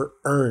ever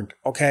earned,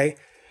 okay?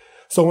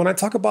 So when I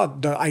talk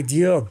about the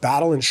idea of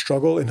battle and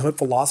struggle in hood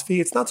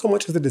philosophy, it's not so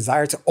much as the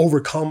desire to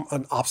overcome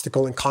an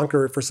obstacle and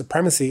conquer it for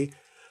supremacy,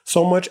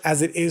 so much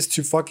as it is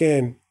to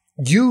fucking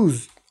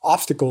use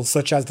obstacles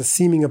such as the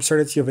seeming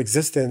absurdity of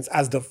existence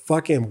as the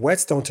fucking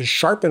whetstone to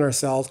sharpen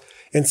ourselves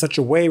in such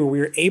a way where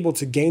we are able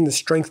to gain the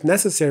strength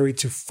necessary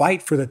to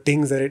fight for the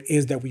things that it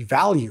is that we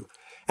value.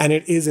 And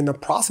it is in the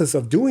process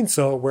of doing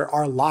so where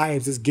our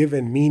lives is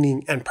given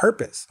meaning and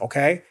purpose,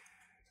 okay?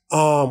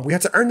 We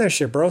have to earn that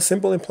shit, bro.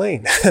 Simple and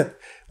plain.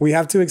 We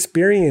have to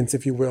experience,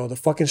 if you will, the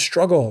fucking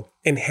struggle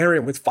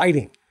inherent with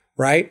fighting,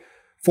 right?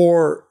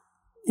 For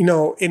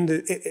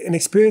in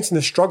experiencing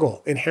the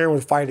struggle inherent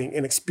with fighting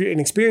and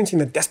experiencing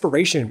the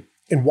desperation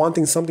in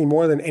wanting something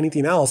more than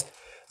anything else,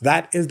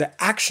 that is the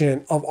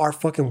action of our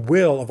fucking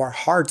will, of our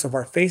hearts, of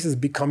our faces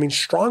becoming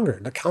stronger,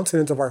 the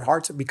countenance of our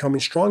hearts becoming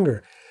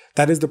stronger.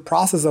 That is the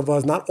process of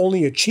us not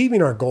only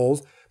achieving our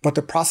goals, but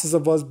the process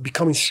of us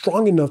becoming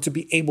strong enough to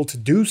be able to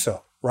do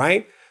so,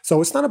 right? So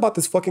it's not about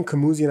this fucking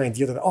Camusian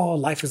idea that, oh,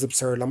 life is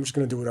absurd, I'm just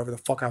going to do whatever the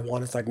fuck I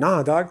want. It's like,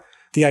 nah, dog.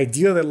 The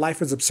idea that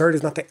life is absurd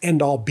is not the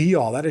end all be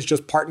all. That is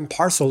just part and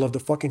parcel of the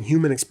fucking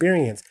human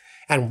experience.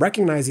 And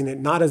recognizing it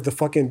not as the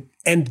fucking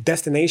end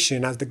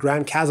destination, as the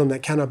grand chasm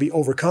that cannot be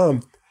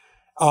overcome,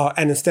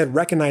 and instead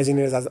recognizing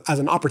it as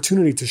an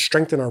opportunity to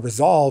strengthen our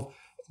resolve,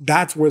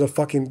 that's where the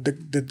fucking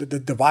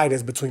the divide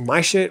is between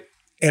my shit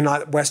and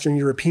Western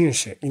European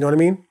shit. You know what I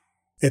mean?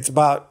 It's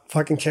about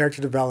fucking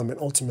character development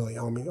ultimately,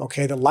 homie.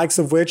 Okay, the likes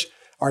of which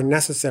are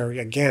necessary,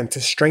 again,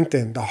 to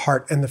strengthen the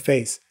heart and the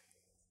face.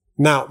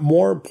 Now,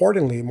 more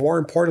importantly,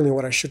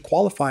 what I should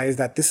qualify is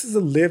that this is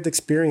a lived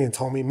experience,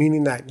 homie,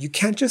 meaning that you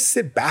can't just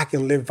sit back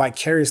and live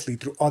vicariously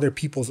through other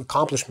people's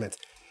accomplishments.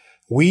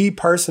 We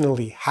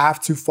personally have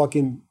to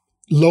fucking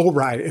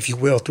lowride, if you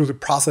will, through the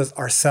process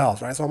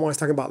ourselves, right? So I'm always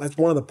talking about, that's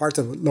one of the parts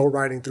of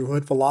lowriding through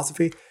hood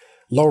philosophy,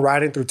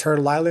 lowriding through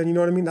Turtle Island, you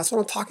know what I mean? That's what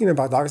I'm talking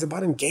about, dog. It's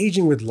about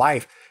engaging with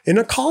life in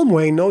a calm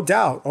way, no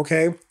doubt,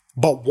 okay?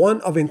 But one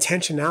of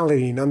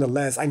intentionality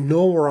nonetheless. I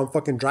know where I'm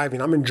fucking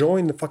driving. I'm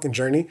enjoying the fucking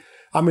journey.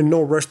 I'm in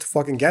no rush to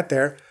fucking get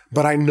there,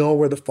 but I know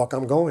where the fuck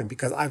I'm going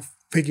because I've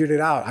figured it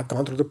out. I've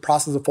gone through the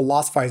process of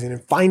philosophizing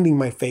and finding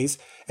my face,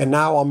 and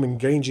now I'm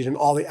engaging in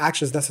all the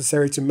actions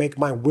necessary to make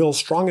my will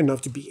strong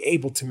enough to be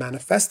able to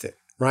manifest it,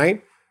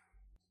 right?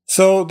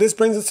 So this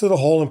brings us to the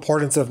whole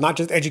importance of not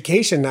just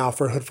education now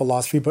for hood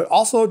philosophy, but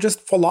also just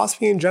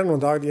philosophy in general,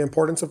 dog. The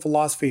importance of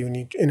philosophy when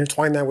you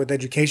intertwine that with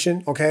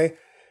education, okay?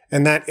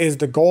 And that is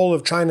the goal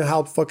of trying to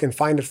help fucking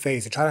find a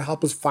phase, to try to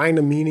help us find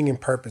a meaning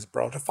and purpose,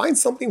 bro. To find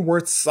something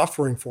worth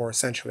suffering for,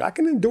 essentially. I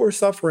can endure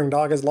suffering,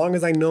 dog, as long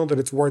as I know that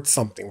it's worth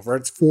something, or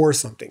it's for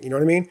something. You know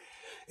what I mean?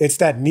 It's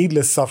that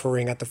needless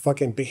suffering at the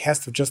fucking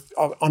behest of just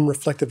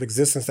unreflective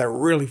existence that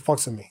really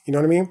fucks with me. You know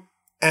what I mean?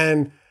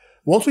 And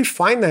once we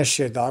find that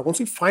shit, dog, once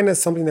we find that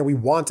something that we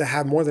want to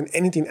have more than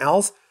anything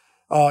else,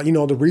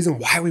 the reason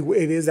why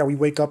it is that we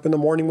wake up in the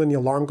morning when the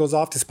alarm goes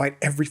off, despite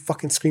every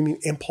fucking screaming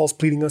impulse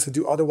pleading us to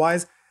do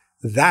otherwise,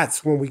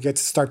 that's when we get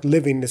to start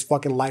living this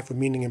fucking life of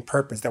meaning and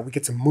purpose, that we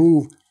get to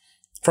move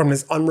from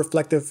this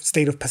unreflective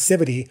state of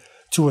passivity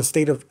to a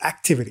state of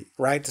activity,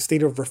 right? The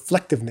state of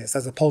reflectiveness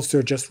as opposed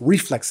to just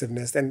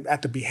reflexiveness and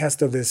at the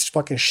behest of this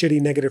fucking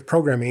shitty negative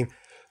programming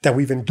that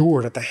we've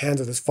endured at the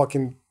hands of this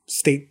fucking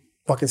state.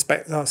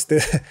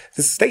 The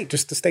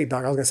state,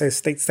 dog. I was gonna say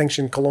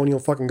state-sanctioned colonial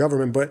fucking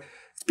government, but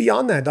it's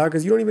beyond that, dog.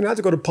 Because you don't even have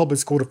to go to public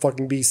school to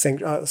fucking be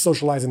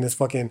socializing this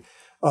fucking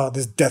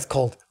this death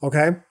cult.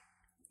 Okay.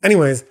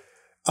 Anyways,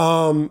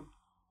 the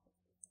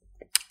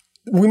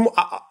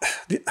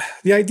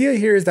idea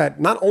here is that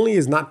not only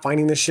is not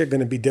finding this shit going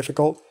to be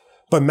difficult,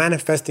 but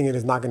manifesting it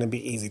is not going to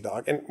be easy,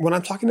 dog. And when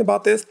I'm talking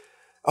about this,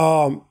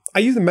 I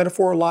use the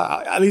metaphor a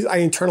lot. At least I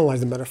internalize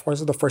the metaphor. This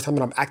is the first time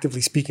that I'm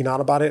actively speaking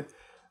out about it.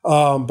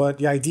 But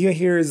the idea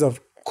here is of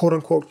quote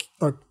unquote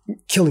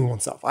killing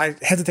oneself. I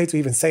hesitate to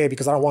even say it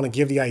because I don't want to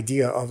give the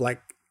idea of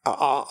like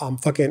I'm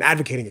fucking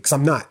advocating it, because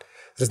I'm not.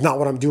 That's not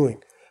what I'm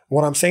doing.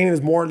 What I'm saying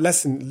is more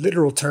less in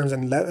literal terms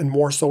and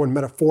more so in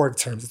metaphoric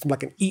terms. It's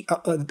like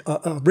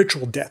a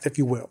ritual death, if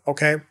you will.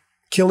 Okay,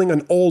 killing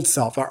an old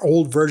self, our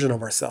old version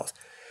of ourselves.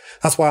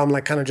 That's why I'm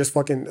like kind of just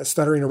fucking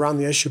stuttering around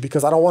the issue,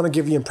 because I don't want to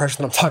give the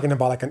impression that I'm talking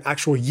about like an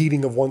actual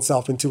yeeting of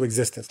oneself into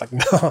existence, like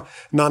no,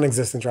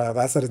 non-existence rather.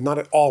 That said, it's not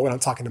at all what I'm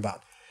talking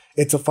about.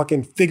 It's a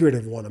fucking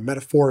figurative one, a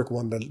metaphoric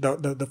one,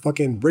 the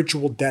fucking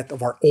ritual death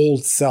of our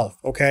old self,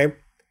 okay?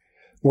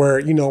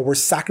 Where, we're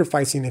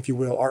sacrificing, if you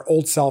will, our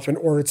old self in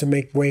order to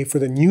make way for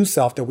the new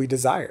self that we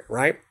desire,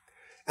 right?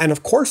 And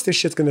of course, this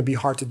shit's going to be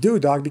hard to do,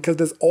 dog, because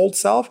this old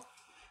self,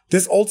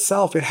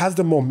 it has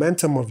the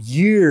momentum of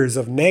years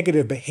of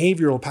negative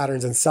behavioral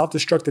patterns and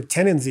self-destructive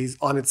tendencies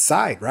on its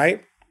side,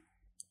 right?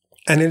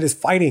 And it is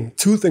fighting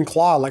tooth and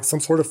claw like some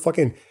sort of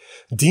fucking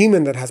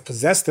demon that has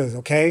possessed us,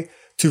 okay?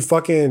 To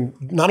fucking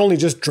not only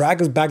just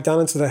drag us back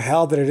down into the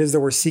hell that it is that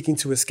we're seeking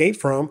to escape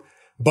from,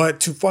 but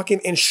to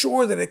fucking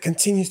ensure that it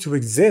continues to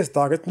exist,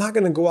 dog. It's not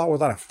going to go out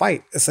without a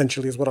fight,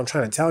 essentially, is what I'm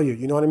trying to tell you.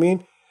 You know what I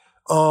mean?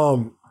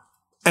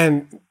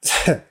 And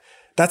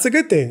that's a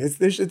good thing.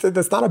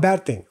 That's not a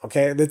bad thing,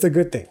 okay? It's a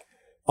good thing,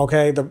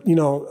 okay?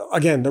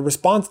 Again, the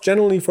response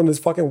generally from this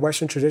fucking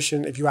Western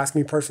tradition, if you ask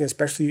me personally,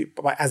 especially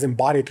as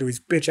embodied through these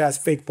bitch-ass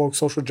fake folk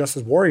social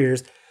justice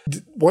warriors,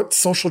 what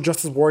social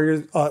justice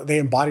warriors they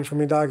embody for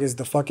me, dog, is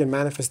the fucking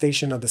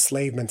manifestation of the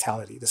slave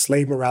mentality, the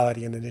slave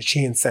morality in the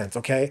Nietzschean sense,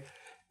 okay?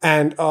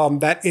 And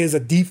that is a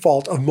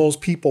default of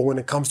most people when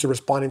it comes to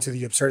responding to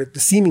the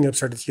seeming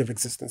absurdity of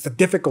existence, the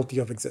difficulty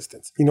of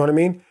existence. You know what I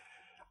mean?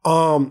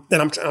 And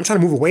I'm trying to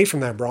move away from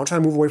that, bro. I'm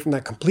trying to move away from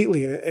that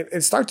completely. And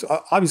it starts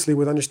obviously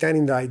with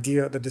understanding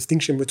the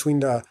distinction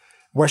between the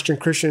Western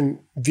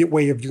Christian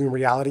way of viewing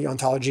reality,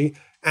 ontology,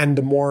 and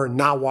the more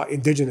Nahuatl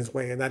indigenous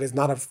way. And that is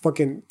not a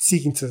fucking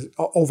seeking to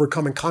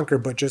overcome and conquer,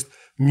 but just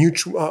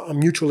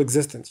mutual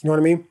existence. You know what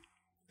I mean?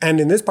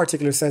 And in this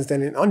particular sense,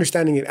 then in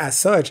understanding it as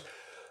such,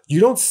 you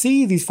don't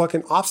see these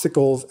fucking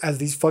obstacles as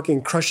these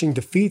fucking crushing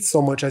defeats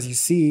so much as you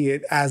see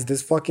it as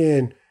this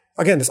fucking,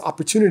 again, this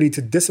opportunity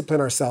to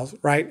discipline ourselves,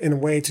 right? In a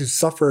way to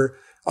suffer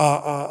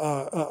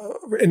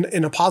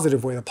in a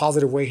positive way. The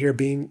positive way here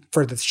being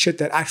for the shit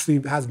that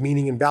actually has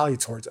meaning and value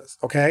towards us,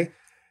 okay?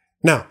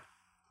 Now,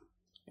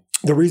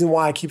 the reason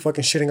why I keep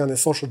fucking shitting on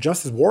this social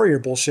justice warrior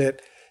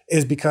bullshit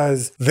is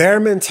because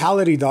their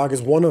mentality, dog,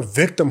 is one of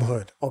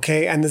victimhood,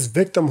 okay? And this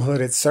victimhood,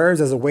 it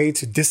serves as a way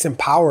to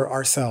disempower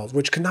ourselves,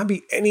 which could not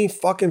be any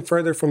fucking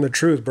further from the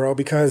truth, bro,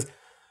 because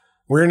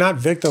we're not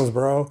victims,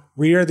 bro.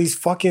 We are these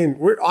fucking,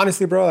 we're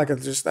honestly, bro, like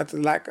just at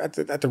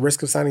the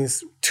risk of sounding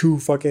too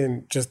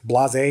fucking just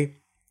blasé,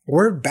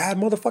 we're bad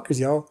motherfuckers,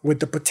 yo, with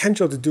the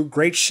potential to do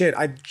great shit.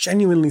 I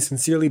genuinely,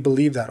 sincerely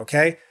believe that,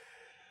 okay?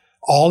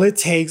 All it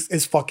takes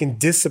is fucking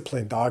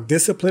discipline, dog.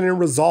 Discipline and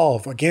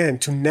resolve, again,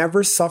 to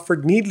never suffer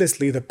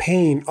needlessly the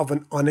pain of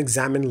an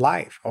unexamined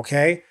life,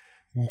 okay?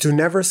 To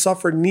never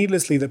suffer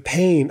needlessly the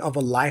pain of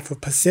a life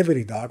of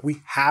passivity, dog.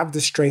 We have the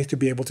strength to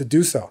be able to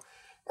do so.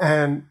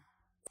 And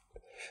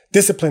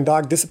discipline,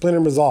 dog, discipline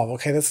and resolve,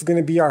 okay? This is going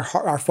to be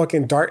our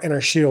fucking dart and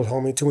our shield,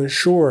 homie, to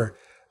ensure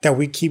that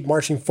we keep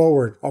marching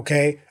forward,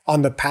 okay?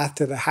 On the path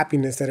to the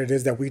happiness that it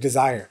is that we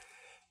desire.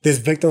 This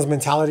victim's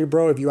mentality,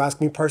 bro, if you ask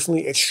me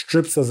personally, it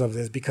strips us of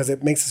this because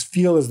it makes us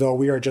feel as though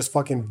we are just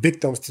fucking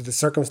victims to the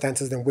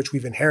circumstances in which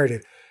we've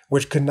inherited,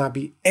 which could not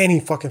be any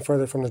fucking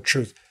further from the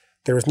truth.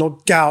 There is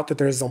no doubt that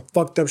there is some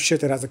fucked up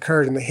shit that has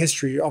occurred in the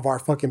history of our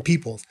fucking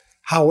peoples.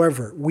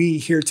 However, we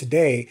here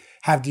today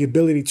have the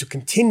ability to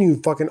continue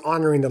fucking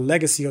honoring the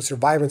legacy of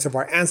survivance of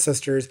our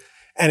ancestors.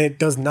 And it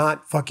does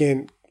not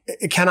fucking,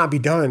 it cannot be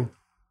done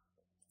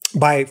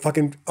by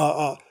fucking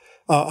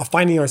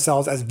finding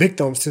ourselves as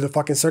victims to the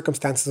fucking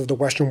circumstances of the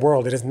Western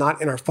world. It is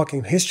not in our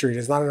fucking history. It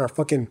is not in our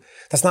fucking,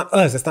 that's not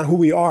us. That's not who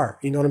we are.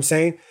 You know what I'm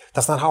saying?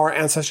 That's not how our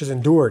ancestors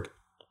endured.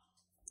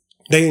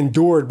 They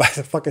endured by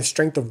the fucking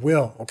strength of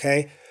will,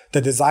 okay?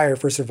 The desire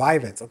for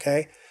survivance,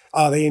 okay?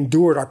 They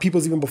endured, our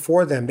peoples even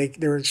before them,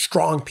 they were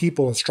strong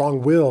people and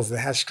strong wills. They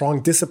had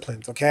strong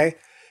disciplines, okay?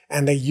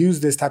 And they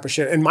use this type of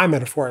shit, in my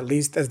metaphor at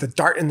least, as the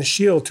dart and the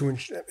shield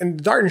and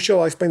the dart and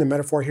shield, I'll explain the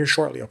metaphor here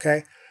shortly,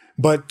 okay?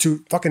 But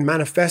to fucking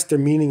manifest their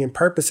meaning and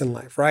purpose in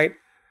life, right?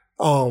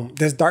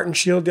 This dart and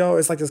shield, yo,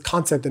 it's like this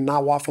concept in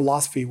Nahuatl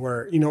philosophy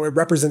where, you know, it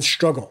represents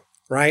struggle,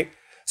 right?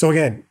 So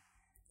again,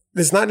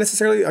 it's not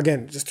necessarily,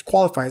 again, just to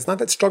qualify, it's not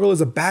that struggle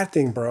is a bad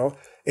thing, bro.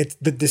 It's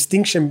the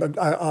distinction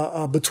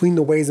between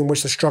the ways in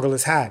which the struggle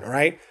is had,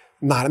 right?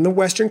 Not in the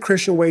Western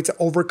Christian way to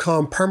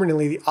overcome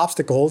permanently the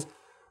obstacles,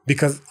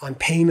 because on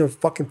pain of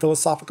fucking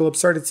philosophical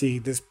absurdity,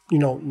 this, you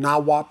know,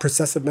 Nahuatl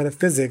processive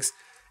metaphysics,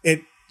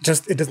 it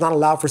does not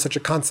allow for such a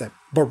concept,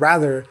 but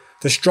rather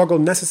the struggle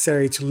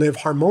necessary to live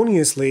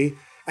harmoniously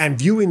and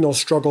viewing those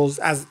struggles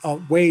as a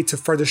way to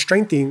further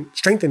strengthen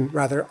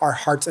our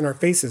hearts and our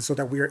faces so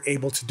that we are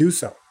able to do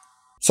so.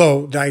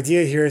 So the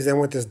idea here is then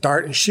with this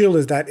dart and shield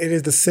is that it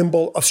is the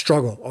symbol of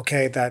struggle,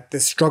 okay? That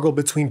this struggle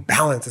between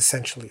balance,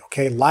 essentially,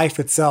 okay? Life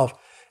itself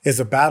is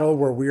a battle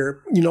where we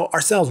are, you know,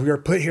 ourselves, we are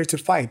put here to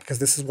fight because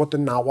this is what the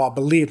Nahuatl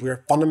believed. We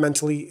are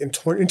fundamentally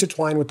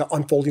intertwined with the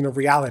unfolding of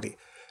reality.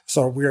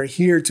 So we are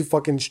here to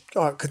fucking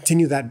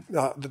continue that,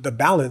 the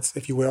balance,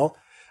 if you will,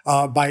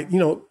 by, you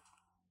know,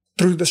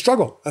 through the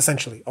struggle,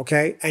 essentially,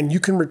 okay? And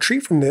you can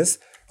retreat from this.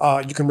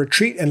 You can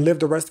retreat and live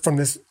the rest from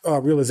this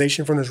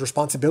realization, from this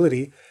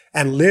responsibility,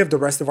 and live the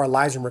rest of our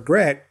lives in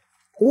regret.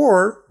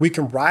 Or we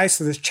can rise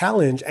to this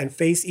challenge and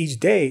face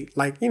each day,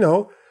 like, you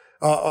know,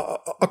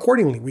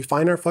 accordingly. We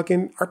find our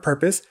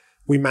purpose.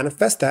 We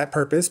manifest that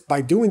purpose.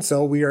 By doing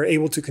so, we are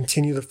able to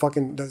continue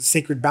the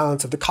sacred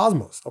balance of the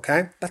cosmos.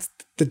 Okay. That's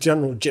the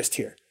general gist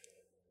here.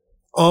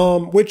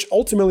 Which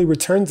ultimately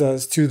returns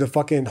us to the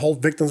fucking whole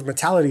victim's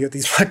mentality of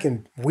these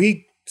fucking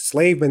weak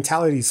slave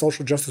mentality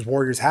social justice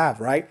warriors have,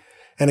 right?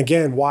 And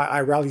again, why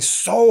I rally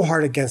so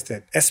hard against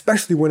it,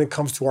 especially when it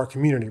comes to our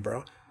community,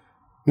 bro.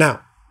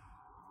 Now,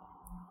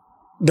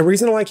 the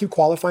reason why I keep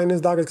qualifying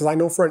this, dog, is because I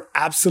know for an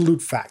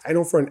absolute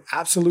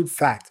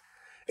fact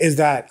is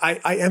that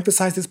I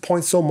emphasize this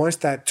point so much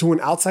that to an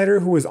outsider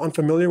who is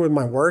unfamiliar with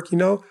my work, you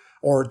know,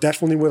 or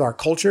definitely with our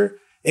culture,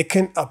 it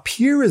can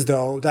appear as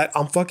though that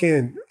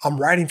I'm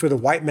writing for the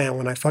white man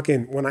when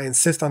I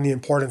insist on the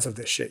importance of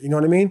this shit. You know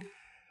what I mean?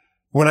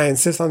 When I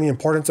insist on the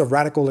importance of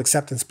radical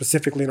acceptance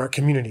specifically in our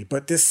community.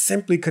 But this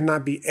simply could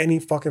not be any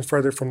fucking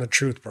further from the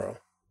truth, bro.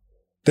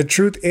 The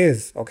truth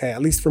is, okay,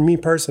 at least for me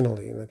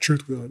personally, and the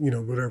truth will, you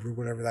know,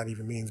 whatever that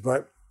even means.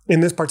 But in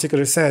this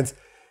particular sense,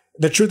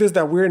 the truth is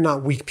that we're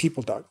not weak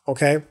people, Doug,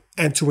 okay?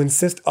 And to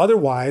insist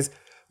otherwise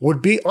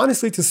would be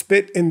honestly to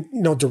spit in,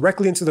 you know,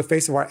 directly into the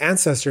face of our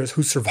ancestors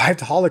who survived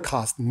the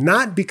Holocaust,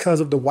 not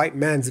because of the white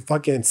man's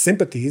fucking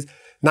sympathies,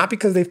 not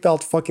because they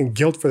felt fucking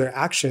guilt for their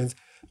actions,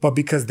 but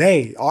because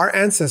our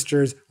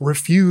ancestors,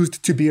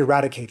 refused to be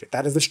eradicated.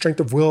 That is the strength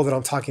of will that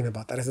I'm talking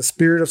about. That is the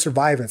spirit of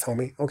survivance,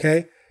 homie,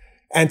 okay?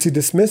 And to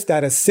dismiss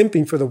that as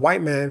simping for the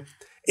white man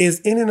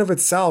is in and of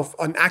itself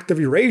an act of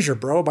erasure,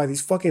 bro, by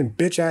these fucking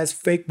bitch-ass,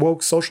 fake,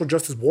 woke social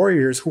justice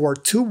warriors who are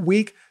too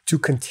weak to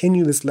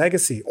continue this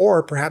legacy,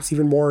 or perhaps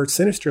even more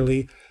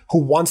sinisterly, who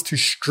wants to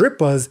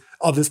strip us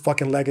of this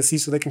fucking legacy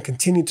so they can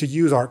continue to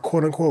use our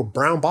quote-unquote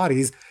brown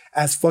bodies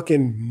as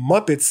fucking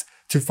Muppets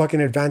to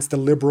fucking advance the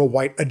liberal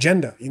white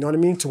agenda. You know what I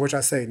mean? To which I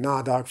say,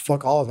 nah, dog,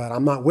 fuck all of that.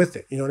 I'm not with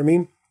it. You know what I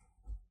mean?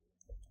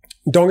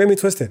 Don't get me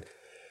twisted.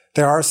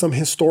 There are some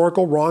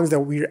historical wrongs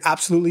that we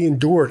absolutely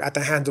endured at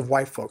the hands of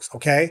white folks,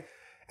 okay?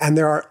 And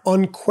there are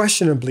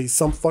unquestionably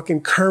some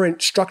fucking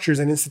current structures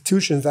and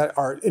institutions that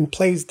are in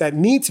place that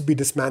need to be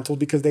dismantled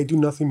because they do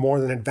nothing more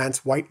than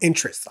advance white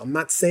interests. I'm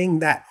not saying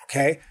that,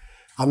 okay?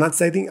 I'm not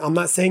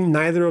saying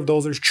neither of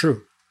those is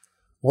true.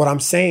 What I'm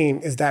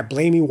saying is that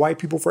blaming white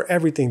people for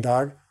everything,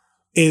 dog,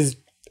 it's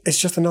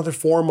just another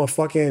form of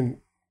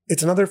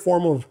it's another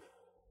form of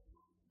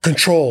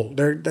control.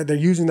 They're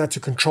using that to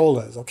control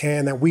us, okay?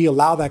 And that we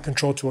allow that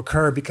control to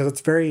occur because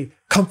it's very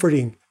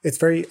comforting. It's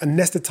very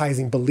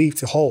anesthetizing belief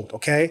to hold,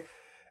 okay?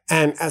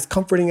 And as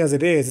comforting as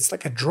it is, it's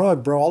like a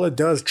drug, bro. All it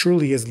does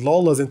truly is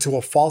lull us into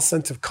a false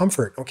sense of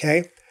comfort,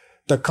 okay?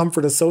 The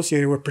comfort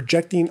associated with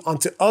projecting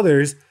onto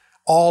others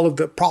all of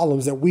the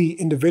problems that we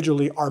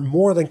individually are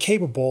more than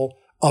capable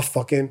of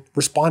fucking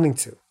responding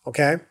to,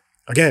 okay?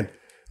 Again,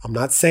 I'm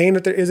not saying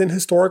that there isn't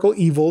historical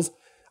evils.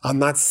 I'm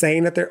not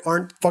saying that there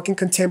aren't fucking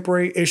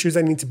contemporary issues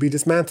that need to be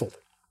dismantled.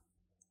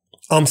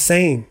 I'm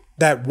saying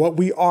that what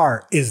we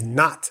are is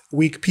not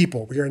weak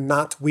people. We are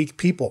not weak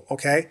people,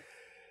 okay?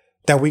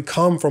 That we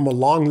come from a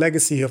long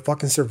legacy of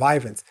fucking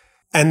survivance.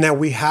 And that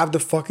we have the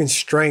fucking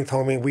strength,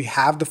 homie. We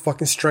have the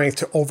fucking strength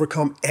to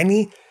overcome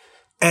any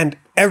and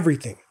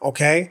everything,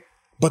 okay?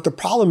 But the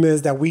problem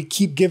is that we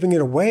keep giving it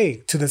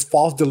away to this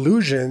false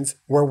delusions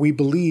where we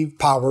believe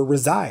power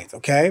resides,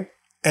 okay?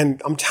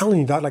 And I'm telling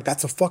you, dog, like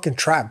that's a fucking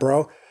trap,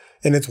 bro.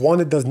 And it's one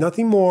that does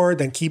nothing more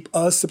than keep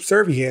us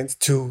subservient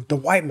to the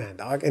white man,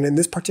 dog. And in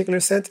this particular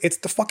sense, it's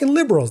the fucking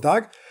liberals,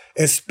 dog.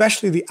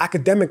 Especially the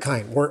academic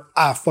kind where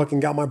I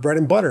fucking got my bread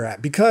and butter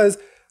at. Because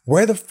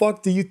where the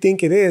fuck do you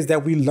think it is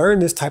that we learn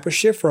this type of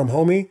shit from,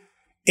 homie?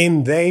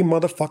 In they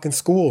motherfucking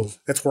schools.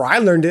 That's where I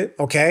learned it,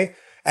 okay?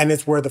 And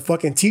it's where the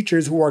fucking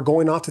teachers who are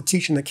going off to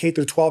teach in the K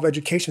through 12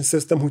 education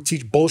system who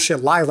teach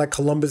bullshit lies like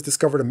Columbus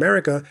discovered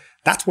America,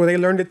 that's where they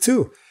learned it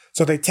too.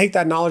 So they take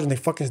that knowledge and they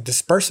fucking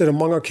disperse it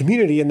among our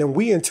community. And then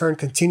we in turn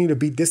continue to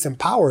be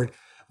disempowered,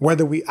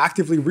 whether we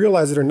actively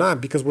realize it or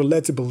not, because we're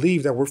led to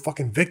believe that we're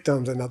fucking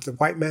victims and that the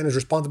white man is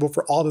responsible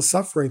for all the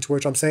suffering, to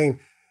which I'm saying,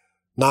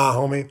 nah,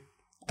 homie,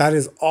 that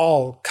is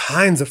all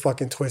kinds of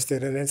fucking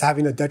twisted. And it's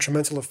having a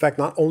detrimental effect,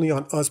 not only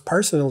on us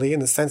personally, in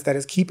the sense that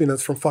it's keeping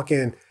us from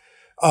fucking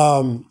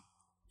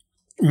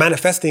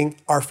manifesting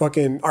our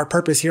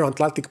purpose here on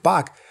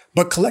Tlaltikpak,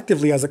 but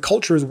collectively as a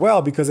culture as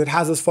well, because it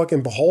has us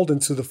fucking beholden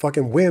to the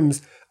fucking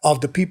whims of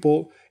the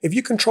people. If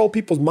you control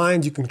people's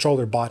minds, you control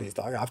their bodies,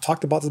 dog. I've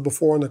talked about this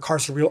before in the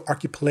Carcereal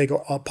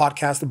Archipelago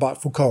podcast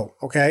about Foucault,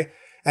 okay?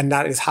 And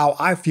that is how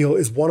I feel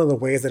is one of the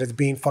ways that it's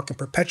being fucking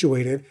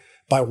perpetuated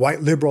by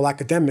white liberal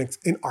academics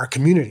in our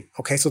community,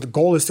 okay? So the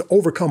goal is to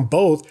overcome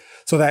both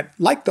so that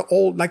like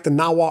the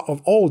Nahuatl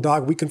of old,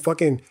 dog, we can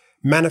fucking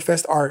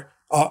manifest our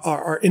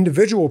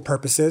individual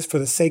purposes for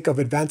the sake of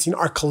advancing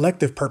our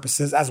collective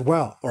purposes as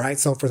well. All right.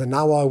 So for the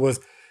Nahuatl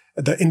was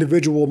the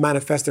individual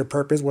manifest their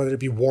purpose, whether it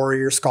be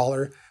warrior,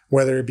 scholar,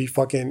 whether it be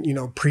fucking,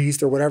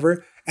 priest or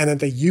whatever. And then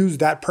they used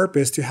that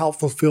purpose to help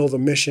fulfill the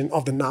mission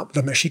of the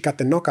Mexica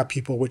Tenoca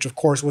people, which of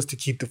course was to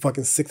keep the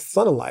fucking sixth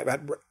son alive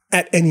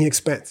at any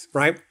expense.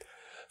 Right.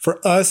 For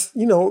us,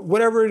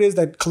 whatever it is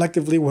that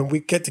collectively, when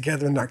we get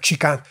together in our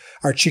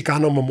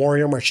Chicano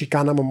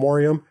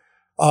memoriam,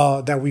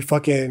 that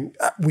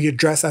we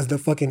address as the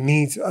fucking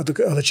needs of the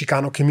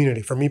Chicano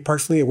community. For me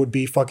personally, it would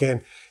be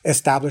fucking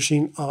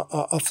establishing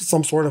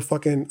some sort of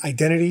fucking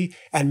identity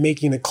and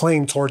making a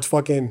claim towards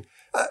fucking,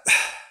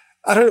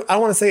 I don't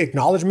want to say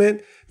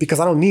acknowledgement because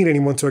I don't need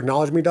anyone to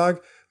acknowledge me,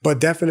 dog, but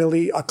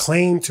definitely a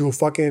claim to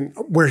fucking,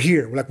 we're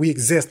here. Like we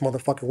exist,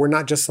 motherfucker. We're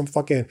not just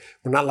we're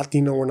not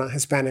Latino. We're not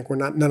Hispanic. We're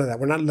not none of that.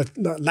 We're not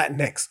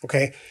Latinx.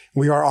 Okay.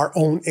 We are our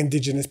own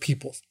indigenous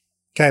peoples.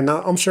 Okay,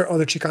 now I'm sure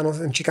other Chicanos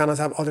and Chicanas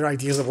have other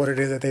ideas of what it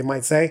is that they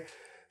might say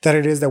that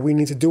it is that we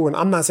need to do. And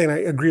I'm not saying I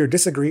agree or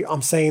disagree.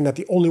 I'm saying that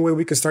the only way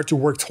we can start to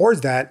work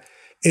towards that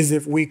is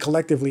if we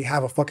collectively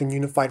have a fucking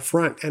unified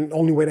front. And the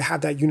only way to have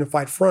that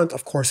unified front,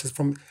 of course, is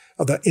from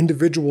the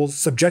individual's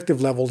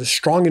subjective level is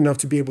strong enough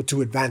to be able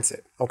to advance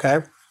it. Okay,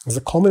 it's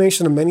a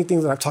culmination of many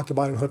things that I've talked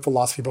about in Hood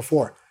philosophy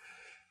before.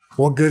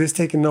 What good is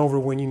taking over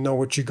when you know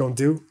what you're going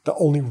to do? The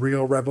only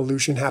real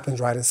revolution happens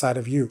right inside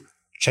of you.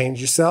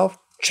 Change yourself.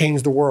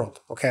 Change the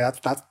world. Okay,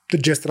 that's the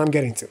gist that I'm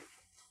getting to.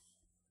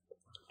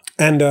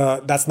 And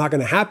that's not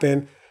going to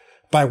happen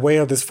by way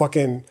of this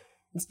fucking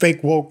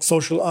fake woke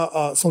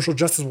social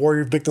justice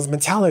warrior victims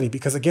mentality.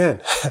 Because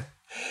again,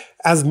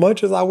 as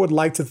much as I would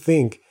like to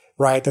think,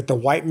 right, that the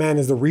white man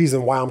is the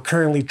reason why I'm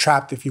currently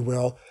trapped, if you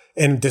will,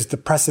 in this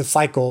depressive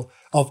cycle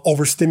of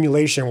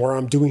overstimulation where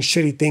I'm doing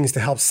shitty things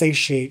to help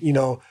satiate,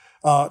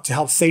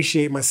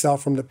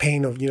 myself from the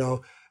pain of,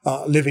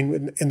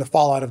 living in the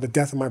fallout of the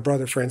death of my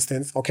brother, for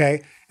instance,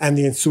 okay, and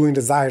the ensuing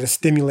desire to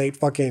stimulate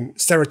fucking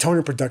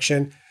serotonin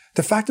production.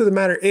 The fact of the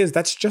matter is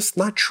that's just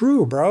not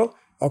true, bro,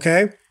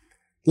 okay?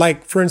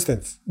 Like, for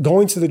instance,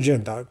 going to the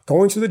gym, dog.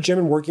 Going to the gym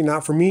and working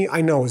out for me,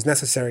 I know is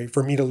necessary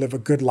for me to live a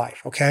good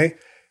life, okay?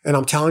 And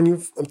I'm telling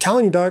you,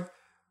 dog,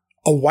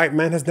 a white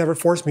man has never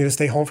forced me to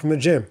stay home from the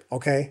gym,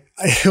 okay?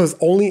 It was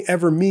only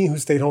ever me who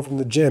stayed home from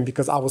the gym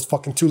because I was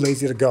fucking too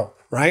lazy to go,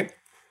 right?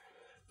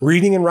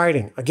 Reading and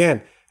writing,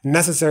 again,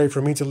 necessary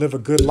for me to live a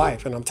good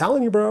life. And I'm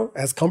telling you, bro,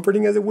 as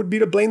comforting as it would be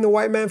to blame the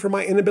white man for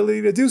my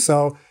inability to do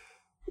so,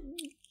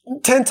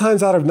 10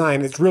 times out of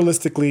 9, it's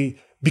realistically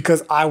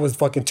because I was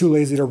fucking too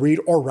lazy to read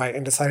or write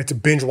and decided to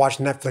binge watch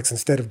Netflix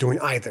instead of doing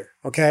either,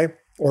 okay?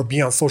 Or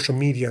be on social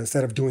media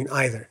instead of doing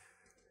either.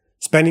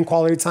 Spending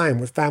quality time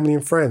with family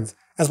and friends,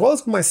 as well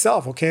as with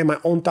myself, okay? My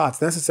own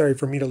thoughts necessary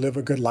for me to live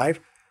a good life.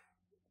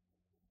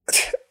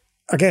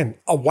 Again,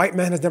 a white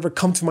man has never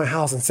come to my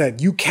house and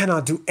said, you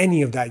cannot do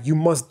any of that. You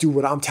must do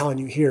what I'm telling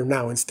you here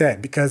now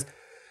instead, because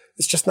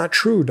it's just not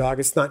true, dog.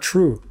 It's not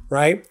true,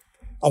 right?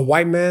 A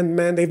white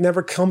man, they've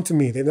never come to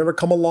me. They've never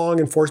come along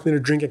and forced me to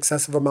drink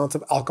excessive amounts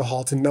of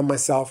alcohol to numb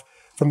myself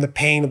from the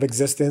pain of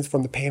existence,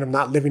 from the pain of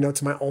not living up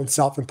to my own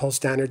self-imposed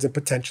standards and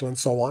potential and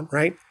so on,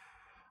 right?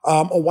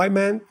 A white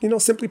man,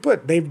 simply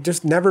put, they've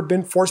just never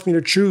been forced me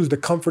to choose the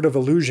comfort of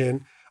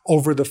illusion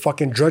over the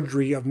fucking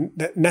drudgery of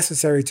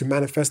necessary to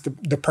manifest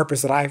the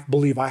purpose that I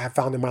believe I have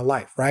found in my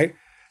life, right?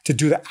 To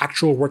do the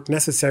actual work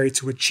necessary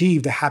to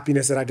achieve the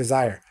happiness that I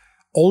desire.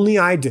 Only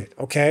I did,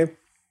 okay?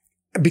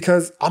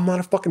 because I'm not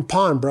a fucking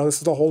pawn, bro. This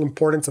is the whole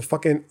importance of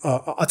fucking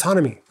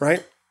autonomy,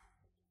 right?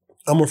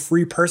 I'm a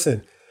free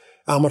person.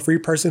 I'm a free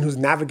person who's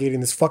navigating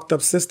this fucked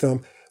up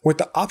system with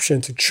the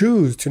option to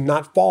choose to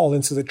not fall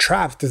into the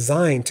traps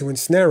designed to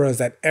ensnare us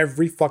at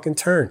every fucking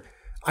turn.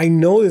 I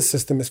know this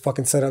system is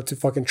fucking set up to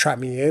fucking trap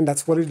me in.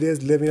 That's what it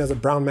is living as a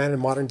brown man in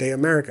modern day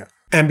America.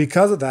 And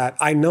because of that,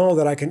 I know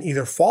that I can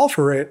either fall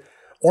for it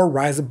or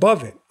rise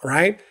above it,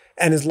 right?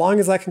 And as long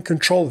as I can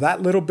control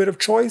that little bit of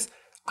choice,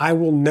 I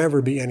will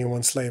never be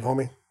anyone's slave,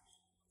 homie.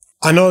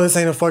 I know this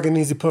ain't a fucking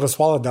easy pill to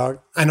swallow, dog.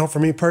 I know for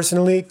me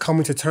personally,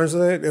 coming to terms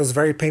with it, it was a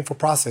very painful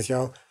process,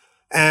 yo.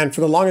 And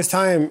for the longest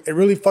time, it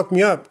really fucked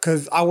me up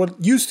because I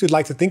used to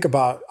like to think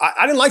about,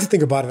 I didn't like to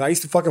think about it. I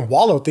used to fucking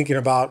wallow thinking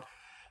about,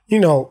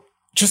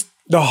 just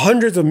the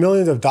hundreds of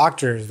millions of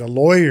doctors, the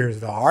lawyers,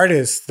 the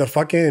artists, the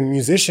fucking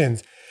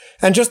musicians,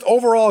 and just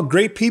overall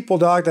great people,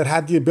 dog, that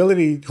had the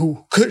ability,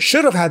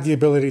 should have had the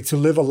ability to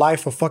live a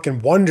life of fucking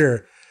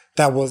wonder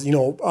that was,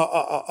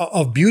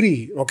 of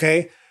beauty,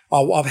 okay?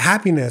 Of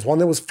happiness, one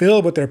that was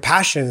filled with their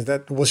passions,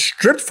 that was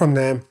stripped from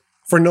them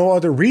for no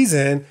other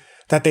reason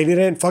that they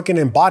didn't fucking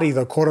embody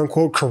the quote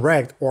unquote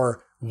correct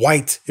or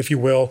white, if you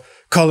will,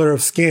 color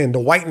of skin, the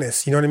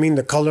whiteness, you know what I mean?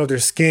 The color of their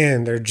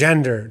skin, their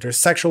gender, their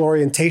sexual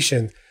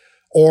orientation,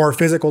 or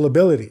physical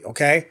ability,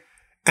 okay?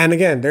 And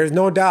again, there's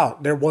no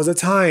doubt there was a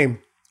time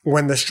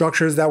when the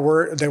structures that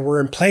were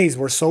in place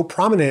were so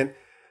prominent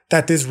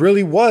that this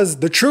really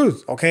was the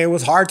truth, okay? It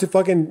was hard to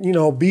fucking,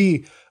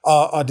 be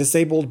a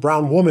disabled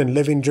brown woman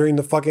living during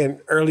the fucking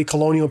early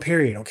colonial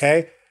period,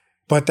 okay?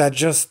 But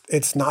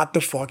it's not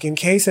the fucking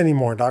case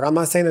anymore, dog. I'm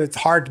not saying that it's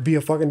hard to be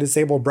a fucking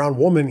disabled brown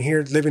woman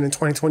here living in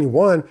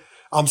 2021.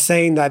 I'm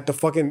saying that the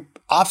fucking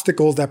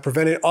obstacles that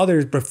prevented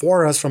others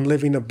before us from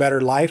living a better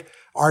life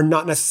are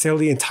not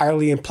necessarily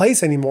entirely in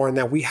place anymore, and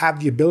that we have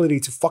the ability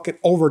to fucking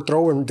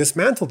overthrow and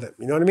dismantle them.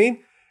 You know what I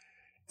mean?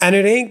 And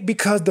it ain't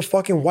because the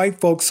fucking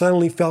white folks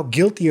suddenly felt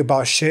guilty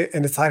about shit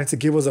and decided to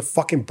give us a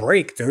fucking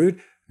break,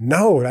 dude.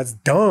 No, that's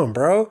dumb,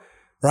 bro.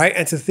 Right?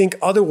 And to think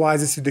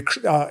otherwise is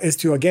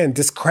to again,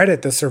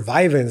 discredit the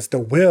survivance, the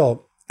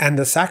will, and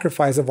the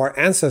sacrifice of our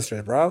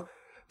ancestors, bro.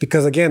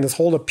 Because again, this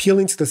whole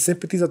appealing to the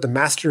sympathies of the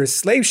master is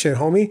slave shit,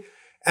 homie.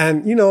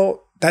 And,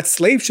 that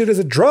slave shit is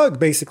a drug,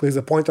 basically, is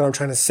the point that I'm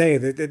trying to say.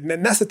 That it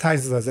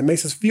anesthetizes us. It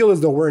makes us feel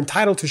as though we're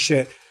entitled to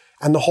shit.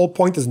 And the whole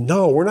point is,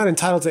 no, we're not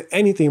entitled to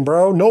anything,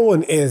 bro. No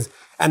one is.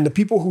 And the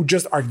people who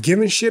just are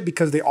given shit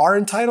because they are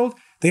entitled,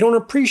 they don't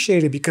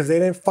appreciate it because they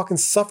didn't fucking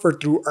suffer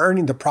through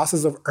the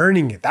process of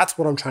earning it. That's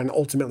what I'm trying to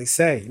ultimately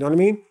say. You know what I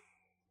mean?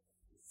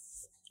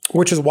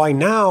 Which is why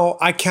now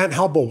I can't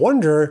help but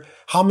wonder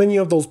how many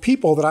of those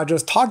people that I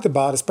just talked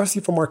about,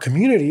 especially from our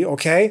community,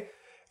 okay,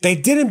 they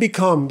didn't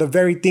become the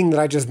very thing that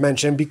I just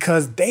mentioned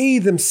because they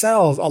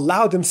themselves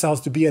allowed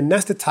themselves to be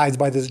anesthetized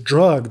by this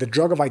drug, the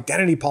drug of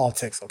identity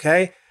politics,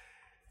 okay?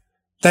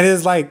 That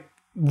is like,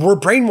 we're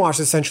brainwashed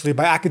essentially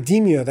by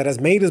academia that has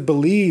made us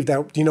believe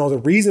that,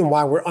 the reason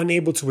why we're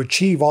unable to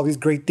achieve all these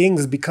great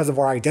things is because of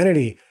our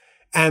identity.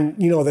 And,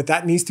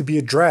 that needs to be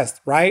addressed,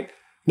 right?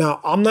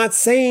 Now, I'm not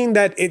saying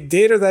that it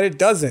did or that it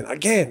doesn't.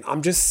 Again,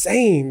 I'm just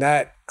saying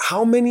that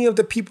how many of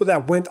the people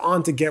that went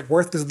on to get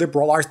worthless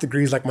liberal arts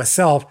degrees like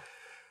myself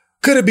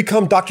could have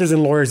become doctors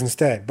and lawyers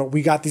instead. But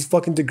we got these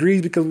fucking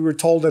degrees because we were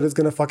told that it's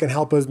going to fucking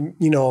help us,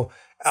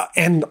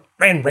 end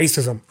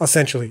racism,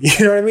 essentially.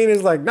 You know what I mean?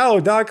 It's like, no,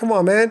 dog, come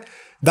on, man.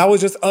 That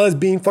was just us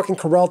being fucking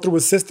corralled through a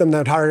system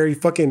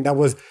that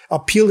was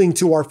appealing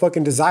to our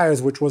fucking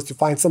desires, which was to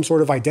find some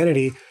sort of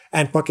identity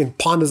and fucking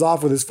pawn us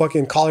off with this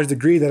fucking college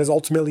degree that is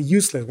ultimately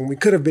useless when we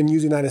could have been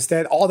using that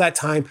instead, all that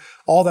time,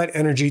 all that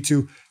energy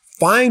to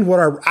find what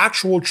our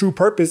actual true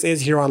purpose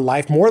is here on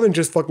life, more than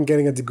just fucking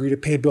getting a degree to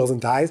pay bills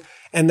and die,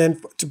 and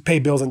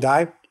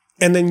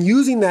then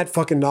using that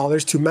fucking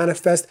knowledge to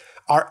manifest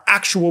our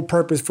actual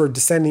purpose for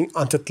descending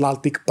onto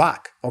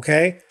Tlalticpac,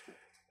 okay?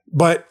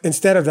 But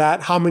instead of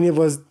that, how many of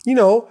us,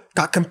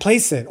 got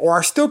complacent or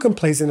are still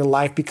complacent in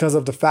life because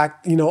of the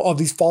fact, of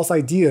these false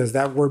ideas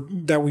that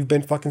we've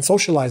been fucking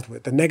socialized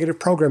with, the negative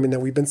programming that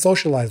we've been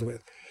socialized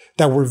with,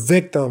 that we're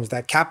victims,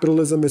 that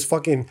capitalism is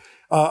fucking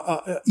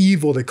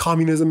evil, that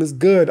communism is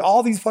good,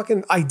 all these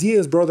fucking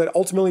ideas, bro, that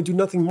ultimately do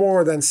nothing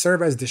more than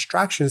serve as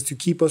distractions to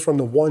keep us from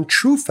the one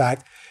true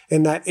fact.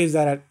 And that is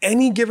that at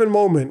any given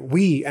moment,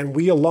 we and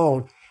we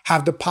alone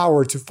have the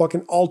power to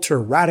fucking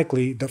alter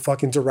radically the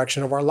fucking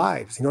direction of our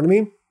lives. You know what I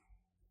mean?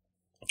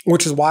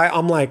 Which is why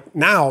I'm like,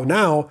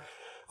 now,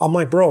 I'm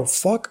like, bro,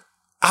 fuck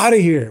out of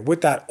here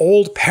with that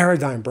old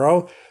paradigm,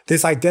 bro.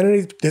 This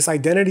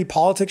identity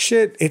politics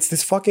shit, it's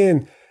this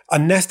fucking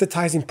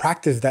anesthetizing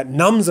practice that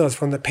numbs us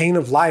from the pain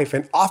of life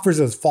and offers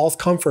us false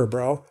comfort,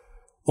 bro.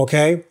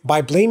 Okay?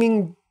 By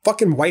blaming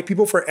fucking white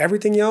people for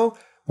everything, yo,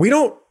 we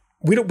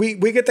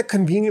get the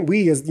convenient,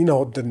 we as,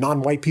 the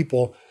non-white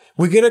people,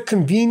 we get a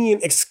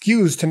convenient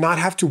excuse to not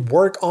have to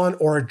work on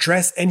or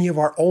address any of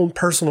our own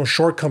personal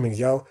shortcomings,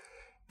 yo.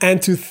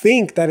 And to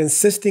think that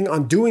insisting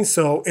on doing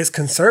so is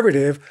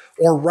conservative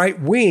or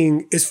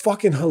right-wing is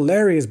fucking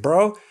hilarious,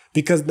 bro.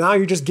 because now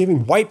you're just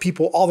giving white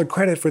people all the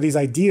credit for these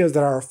ideas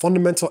that are a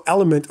fundamental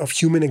element of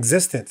human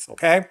existence,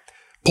 okay?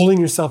 Pulling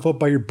yourself up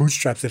by your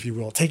bootstraps, if you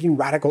will, taking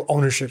radical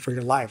ownership for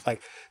your life.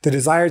 Like the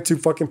desire to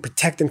fucking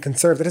protect and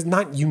conserve, that is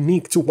not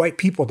unique to white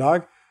people,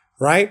 dog,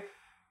 right?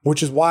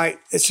 Which is why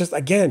it's just,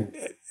 again,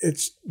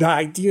 it's the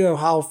idea of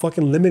how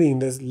fucking limiting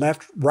this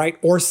left, right,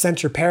 or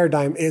center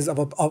paradigm is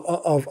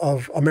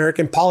of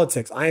American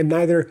politics. I am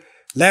neither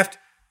left,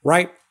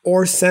 right,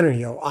 or center,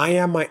 yo. I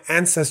am my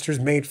ancestors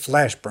made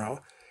flesh, bro.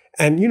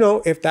 And, you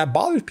know, if that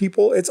bothers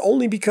people, it's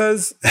only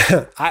because,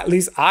 at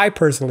least I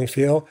personally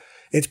feel,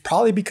 it's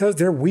probably because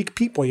they're weak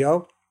people,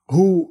 yo,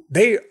 who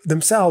they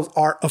themselves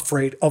are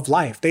afraid of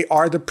life. They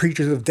are the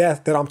preachers of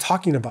death that I'm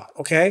talking about,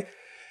 okay?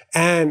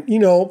 And, you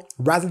know,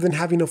 rather than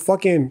having to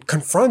fucking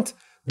confront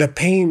the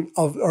pain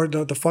of, or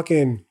the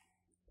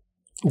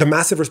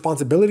massive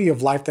responsibility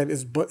of life that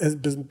has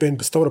been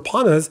bestowed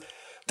upon us,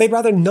 they'd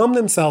rather numb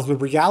themselves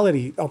with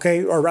reality,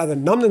 okay? Or rather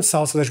numb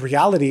themselves to this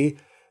reality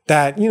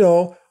that, you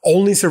know,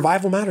 only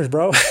survival matters,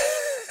 bro.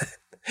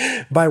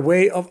 By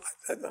way of,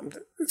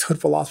 it's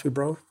hood philosophy,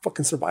 bro.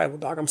 Fucking survival,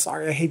 dog. I'm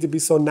sorry. I hate to be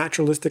so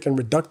naturalistic and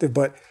reductive,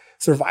 but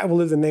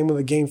survival is the name of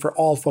the game for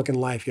all fucking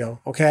life, yo,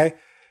 okay?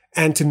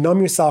 And to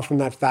numb yourself from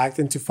that fact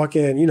and to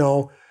fucking, you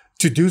know,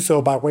 to do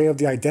so by way of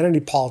the identity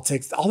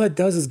politics, all that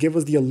does is give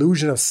us the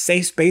illusion of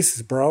safe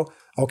spaces, bro,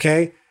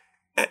 okay?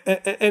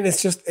 And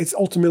it's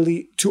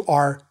ultimately to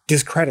our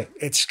discredit.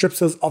 It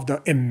strips us of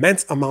the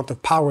immense amount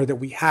of power that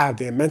we have,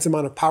 the immense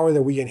amount of power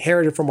that we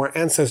inherited from our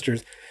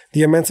ancestors,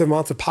 the immense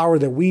amount of power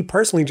that we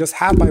personally just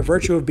have by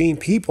virtue of being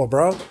people,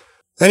 bro.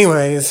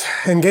 Anyways,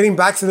 and getting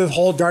back to this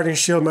whole dart and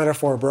shield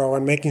metaphor, bro,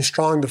 and making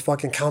strong the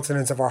fucking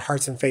countenance of our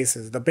hearts and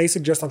faces, the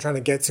basic gist I'm trying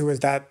to get to is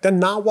that the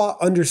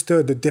Nahuatl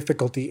understood the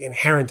difficulty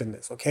inherent in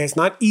this, okay? It's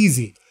not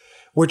easy,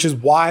 which is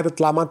why the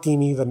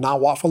Tlamatini, the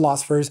Nahuatl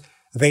philosophers,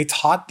 they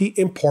taught the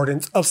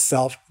importance of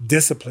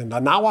self-discipline. The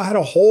Nahuatl had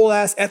a whole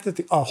ass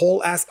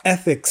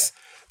ethics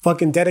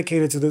fucking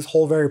dedicated to this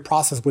whole very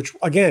process, which,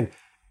 again,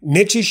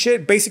 Nietzsche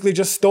shit basically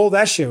just stole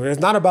that shit. It's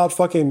not about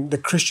fucking the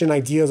Christian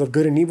ideas of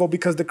good and evil,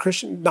 because the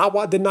Christian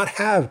Nahuatl did not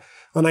have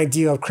an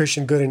idea of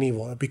Christian good and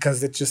evil,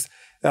 because it just,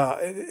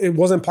 it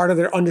wasn't part of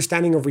their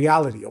understanding of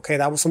reality. Okay.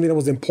 That was something that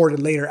was imported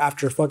later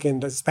after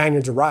fucking the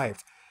Spaniards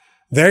arrived.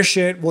 Their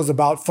shit was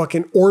about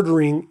fucking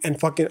ordering and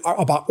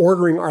about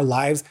ordering our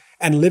lives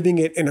and living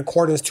it in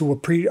accordance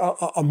to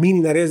a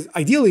meaning that is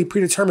ideally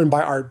predetermined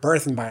by our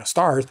birth and by our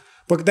stars,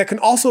 but that can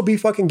also be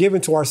fucking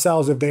given to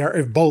ourselves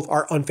if both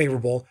are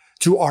unfavorable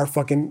to our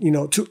fucking, you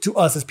know, to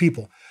us as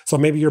people. So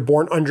maybe you're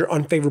born under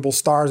unfavorable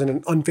stars and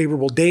an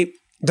unfavorable date.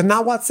 The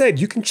Nahuatl said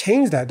you can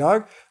change that,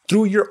 dog,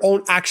 through your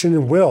own action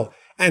and will.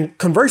 And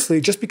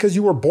conversely, just because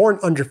you were born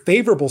under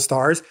favorable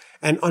stars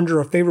and under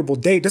a favorable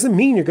date doesn't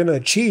mean you're going to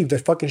achieve the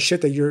fucking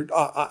shit that you're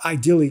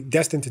ideally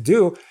destined to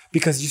do,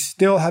 because you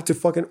still have to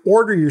fucking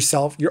order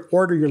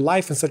your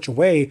life in such a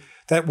way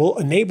that will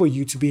enable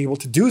you to be able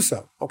to do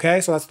so. Okay.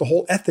 So that's the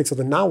whole ethics of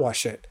the Nahuatl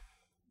shit,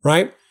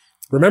 right?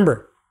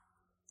 Remember,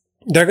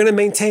 they're going to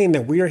maintain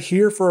that we are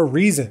here for a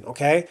reason,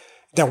 okay?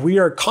 That we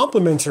are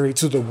complementary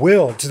to the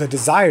will, to the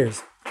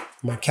desires.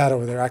 My cat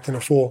over there acting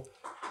a fool,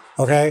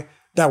 okay?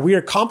 That we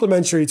are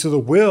complementary to the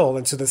will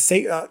and to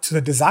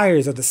the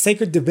desires of the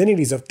sacred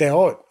divinities of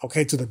Teot,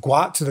 okay? To the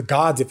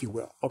gods, if you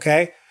will,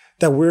 okay?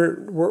 That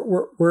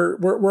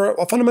we're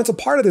a fundamental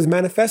part of this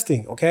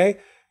manifesting, okay?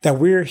 That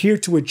we're here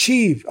to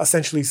achieve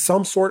essentially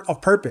some sort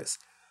of purpose.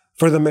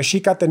 For the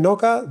Mexica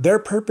Tenoca, their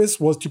purpose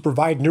was to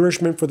provide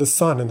nourishment for the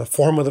sun in the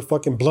form of the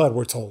fucking blood,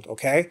 we're told,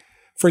 okay?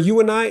 For you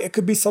and I, it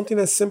could be something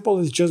as simple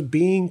as just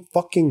being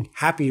fucking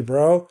happy,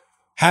 bro.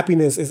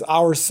 Happiness is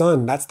our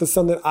sun. That's the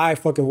sun that I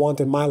fucking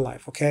want in my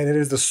life, okay? And it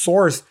is the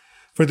source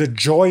for the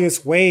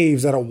joyous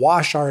waves that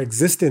awash our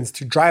existence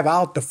to drive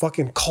out the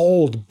fucking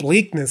cold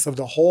bleakness of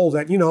the whole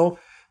that, you know,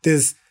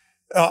 this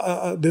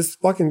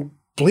fucking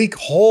bleak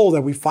hole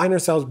that we find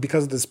ourselves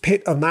because of this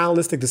pit of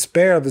nihilistic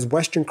despair of this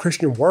Western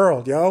Christian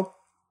world, yo.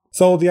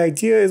 So the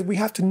idea is we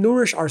have to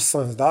nourish our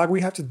sons, dog.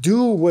 We have to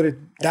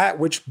do that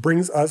which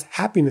brings us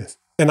happiness.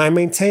 And I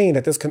maintain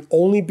that this can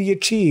only be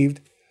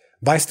achieved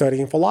by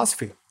studying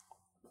philosophy.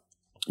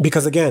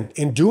 Because again,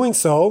 in doing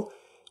so,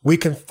 we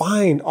can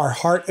find our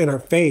heart in our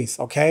face,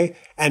 okay?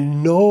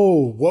 And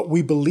know what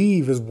we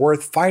believe is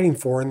worth fighting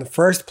for in the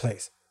first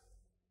place.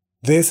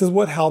 This is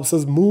what helps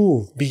us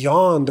move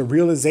beyond the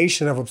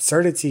realization of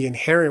absurdity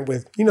inherent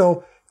with, you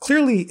know,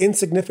 clearly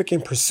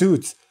insignificant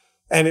pursuits.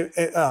 And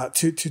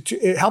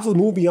it helps us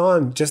move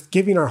beyond just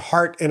giving our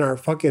heart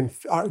and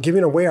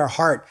giving away our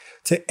heart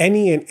to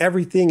any and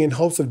everything in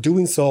hopes of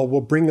doing so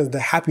will bring us the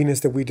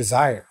happiness that we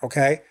desire.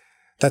 Okay.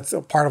 That's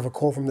a part of a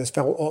quote from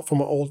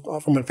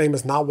from a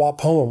famous Nahuatl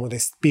poem where they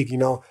speak, you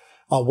know,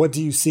 what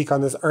do you seek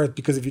on this earth?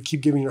 Because if you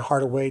keep giving your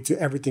heart away to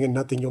everything and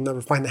nothing, you'll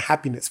never find the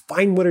happiness.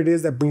 Find what it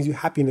is that brings you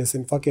happiness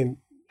and fucking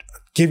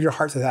give your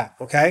heart to that,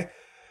 okay?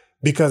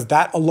 Because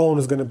that alone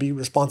is going to be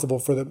responsible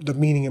for the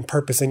meaning and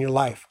purpose in your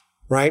life,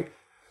 right?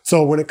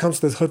 So when it comes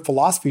to this hood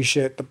philosophy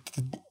shit,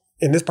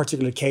 in this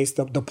particular case,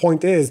 the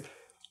point is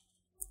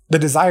the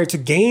desire to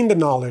gain the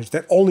knowledge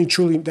that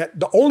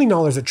the only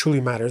knowledge that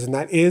truly matters, and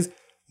that is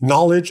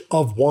knowledge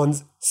of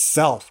one's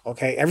self.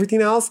 Okay,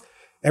 everything else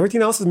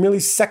is merely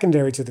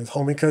secondary to this,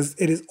 homie, because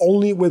it is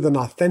only with an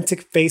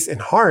authentic face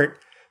and heart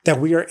that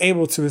we are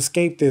able to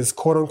escape this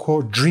quote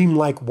unquote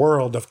dreamlike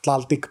world of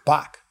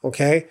Tlaltikpak.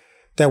 Okay,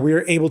 that we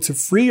are able to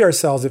free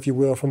ourselves, if you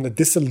will, from the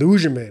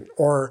disillusionment,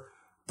 or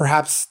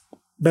perhaps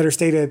better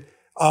stated,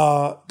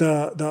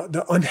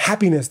 the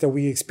unhappiness that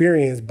we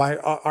experience by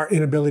our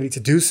inability to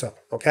do so.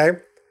 Okay,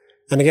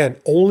 and again,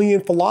 only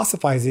in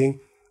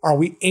philosophizing are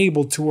we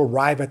able to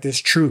arrive at this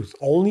truth.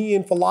 Only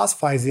in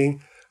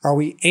philosophizing are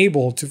we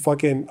able to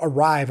fucking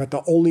arrive at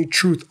the only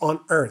truth on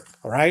earth.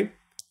 All right.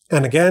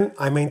 And again,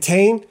 I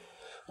maintain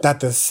that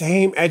the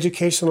same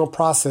educational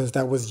process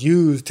that was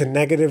used to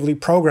negatively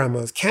program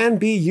us can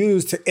be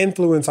used to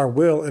influence our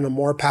will in a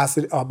more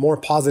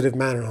positive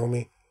manner,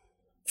 homie.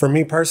 For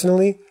me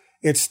personally,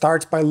 it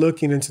starts by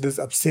looking into this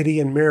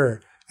obsidian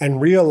mirror and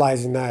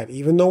realizing that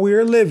even though we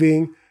are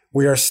living,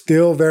 we are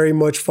still very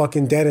much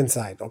fucking dead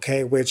inside,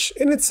 okay? Which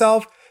in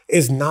itself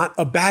is not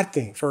a bad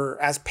thing.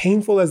 For as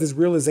painful as this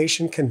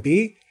realization can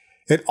be,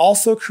 it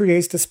also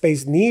creates the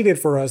space needed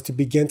for us to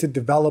begin to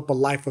develop a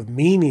life of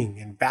meaning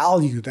and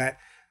value, that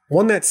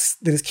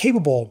is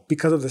capable,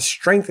 because of the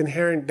strength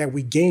inherent that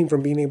we gain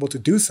from being able to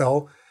do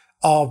so,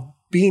 of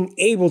being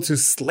able to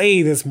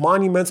slay this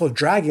monumental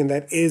dragon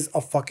that is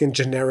a fucking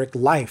generic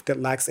life that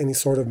lacks any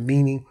sort of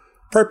meaning,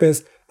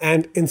 purpose,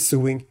 and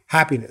ensuing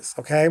happiness,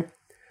 okay?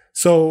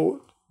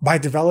 So by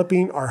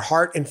developing our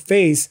heart and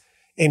face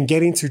and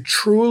getting to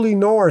truly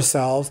know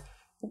ourselves,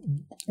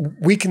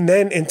 we can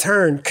then in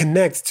turn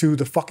connect to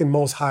the fucking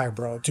Most High,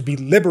 bro, to be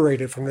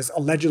liberated from this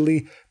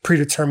allegedly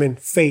predetermined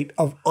fate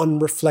of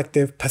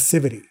unreflective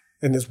passivity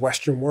in this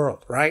Western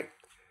world, right?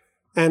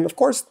 And of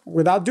course,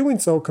 without doing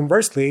so,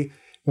 conversely,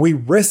 we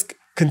risk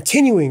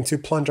continuing to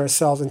plunge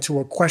ourselves into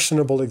a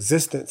questionable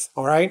existence,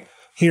 all right?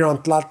 Here on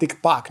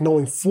Tlaltikpak,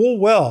 knowing full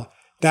well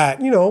that,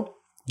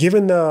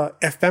 given the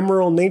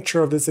ephemeral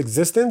nature of this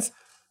existence,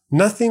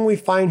 nothing we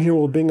find here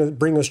will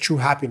bring us true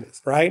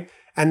happiness, right?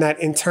 And that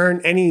in turn,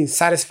 any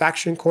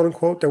satisfaction, quote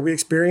unquote, that we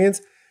experience,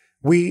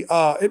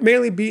 it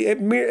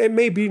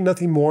may be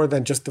nothing more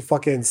than just the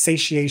fucking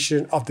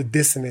satiation of the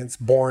dissonance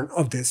born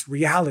of this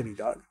reality,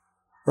 dog,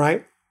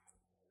 right?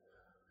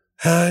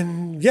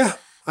 And yeah,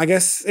 I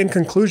guess in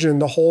conclusion,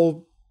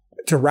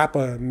 to wrap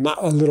a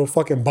little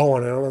fucking bow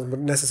on it, I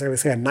don't necessarily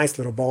say a nice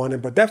little bow on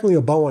it, but definitely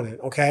a bow on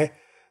it, okay?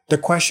 The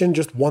question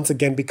just once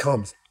again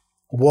becomes,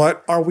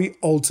 what are we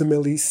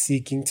ultimately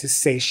seeking to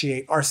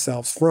satiate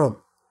ourselves from?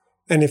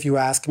 And if you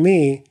ask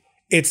me,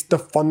 it's the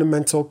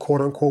fundamental quote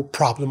unquote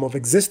problem of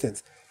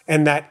existence.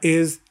 And that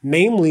is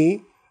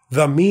namely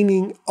the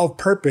meaning of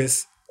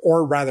purpose,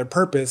 or rather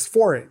purpose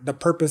for it, the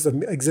purpose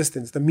of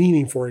existence, the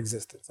meaning for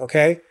existence,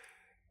 okay?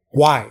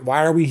 Why?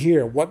 Why are we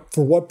here?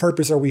 For what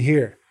purpose are we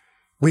here?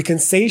 We can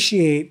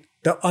satiate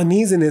the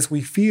uneasiness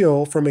we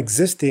feel from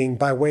existing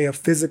by way of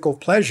physical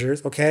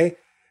pleasures, okay?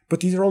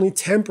 But these are only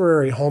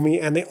temporary,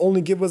 homie, and they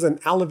only give us an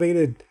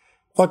elevated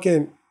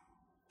fucking.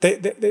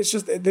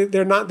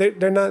 They're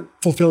not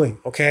fulfilling,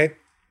 okay?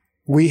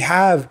 We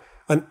have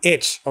an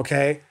itch,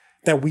 okay,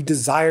 that we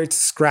desire to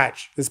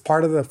scratch. It's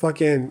part of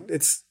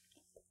it's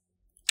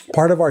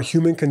part of our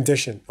human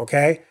condition,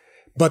 okay?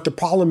 But the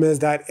problem is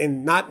that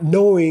in not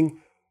knowing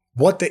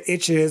what the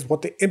itch is,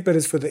 what the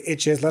impetus for the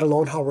itch is, let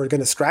alone how we're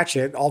going to scratch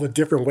it, all the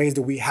different ways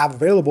that we have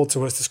available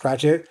to us to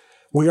scratch it,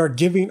 we are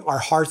giving our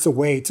hearts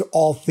away to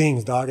all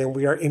things, dog. And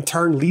we are in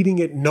turn leading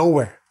it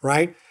nowhere,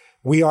 right?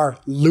 We are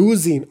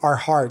losing our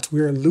hearts. We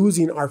are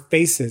losing our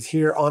faces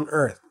here on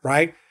earth,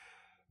 right?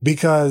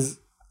 Because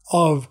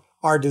of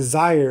our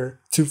desire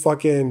to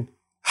fucking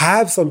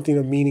have something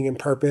of meaning and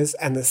purpose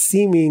and the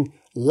seeming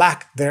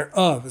lack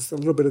thereof. It's a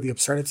little bit of the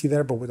absurdity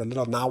there, but with a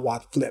little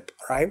Nahuatl flip,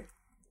 right?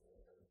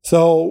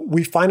 So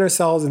we find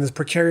ourselves in this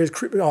precarious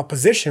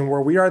position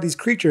where we are these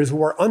creatures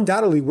who are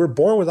we're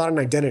born without an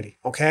identity,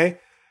 okay?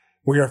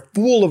 We are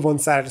full of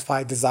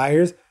unsatisfied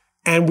desires,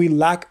 and we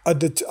lack a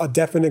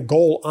definite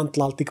goal on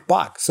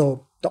Tlaltikpak.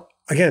 So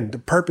again, the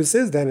purpose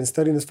is then in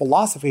studying this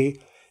philosophy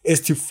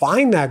is to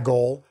find that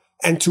goal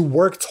and to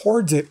work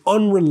towards it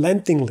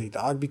unrelentingly,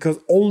 dog, because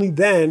only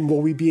then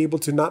will we be able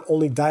to not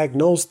only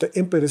diagnose the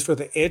impetus for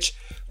the itch,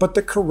 but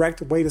the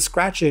correct way to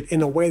scratch it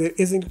in a way that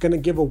isn't going to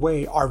give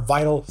away our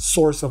vital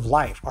source of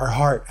life, our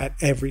heart, at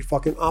every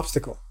fucking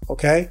obstacle,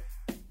 okay?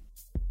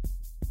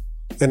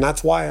 And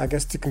that's why, I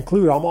guess to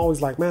conclude, I'm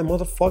always like, man,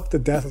 motherfuck the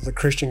death of the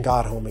Christian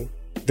God, homie.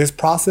 This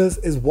process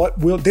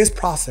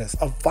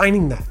of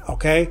finding that,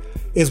 okay,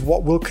 is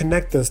what will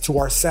connect us to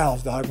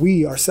ourselves, dog.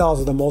 We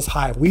ourselves are the Most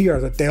High. We are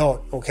the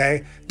Teot,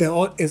 okay?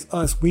 Teot is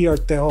us. We are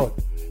Teot.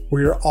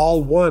 We are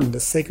all one, the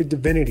sacred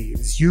divinity. It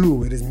is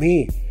you, it is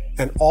me,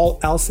 and all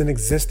else in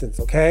existence,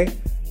 okay?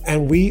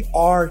 And we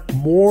are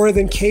more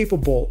than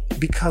capable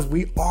because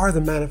we are the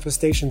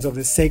manifestations of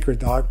the sacred,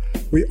 dog.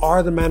 We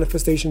are the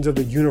manifestations of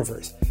the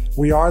universe.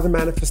 We are the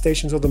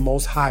manifestations of the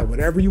Most High,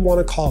 whatever you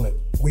want to call it.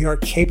 We are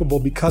capable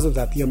because of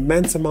that, the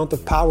immense amount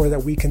of power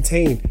that we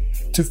contain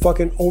to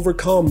fucking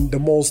overcome the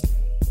most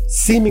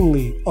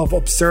seemingly of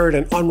absurd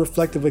and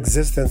unreflective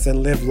existence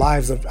and live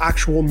lives of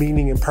actual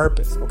meaning and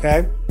purpose,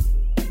 okay?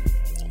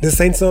 This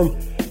ain't some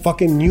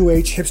fucking new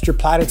age hipster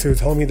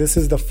platitudes, homie. This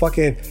is the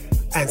fucking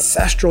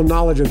ancestral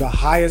knowledge of the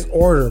highest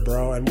order,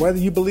 bro. And whether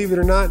you believe it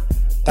or not,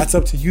 that's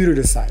up to you to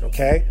decide,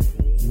 okay?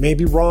 It may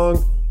be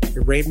wrong,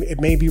 it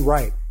may be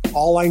right.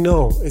 All I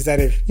know is that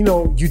if,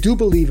 you do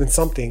believe in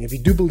something, if you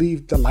do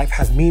believe that life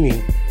has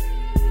meaning,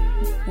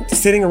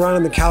 sitting around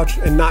on the couch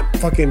and not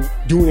fucking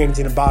doing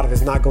anything about it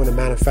is not going to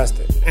manifest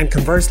it. And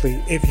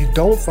conversely, if you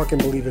don't fucking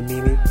believe in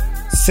meaning,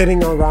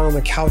 sitting around on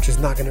the couch is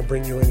not going to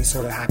bring you any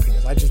sort of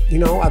happiness. I just,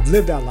 I've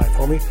lived that life,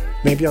 homie.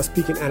 Maybe I'm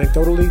speaking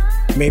anecdotally.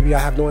 Maybe I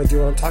have no idea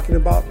what I'm talking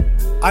about.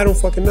 I don't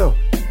fucking know.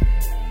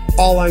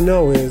 All I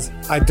know is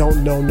I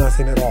don't know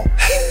nothing at all.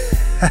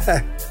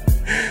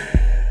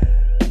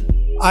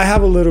 I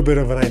have a little bit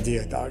of an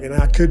idea, dog, and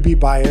I could be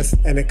biased,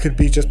 and it could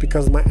be just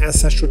because of my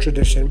ancestral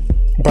tradition.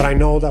 But I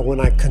know that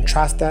when I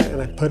contrast that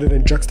and I put it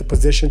in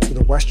juxtaposition to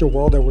the Western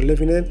world that we're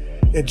living in,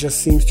 it just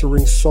seems to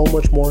ring so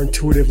much more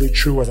intuitively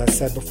true, as I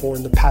said before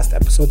in the past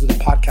episodes of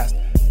the podcast.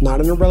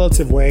 Not in a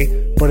relative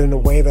way, but in a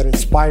way that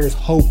inspires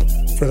hope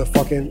for the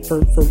fucking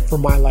for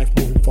my life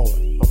moving forward.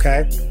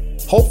 Okay?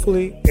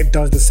 Hopefully it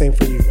does the same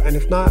for you. And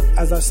if not,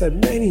 as I've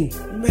said many,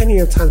 many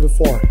a times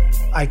before,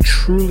 I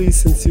truly,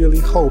 sincerely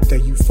hope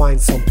that you find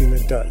something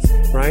that does,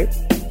 right?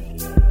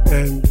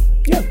 And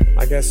yeah,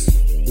 I guess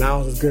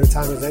now is as good a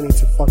time as any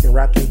to fucking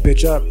wrap this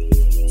bitch up.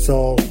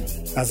 So,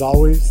 as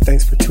always,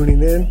 thanks for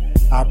tuning in.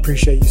 I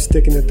appreciate you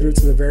sticking it through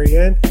to the very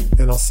end,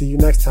 and I'll see you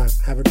next time.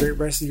 Have a great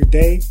rest of your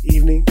day,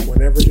 evening,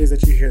 whenever it is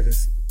that you hear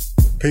this.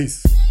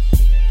 Peace.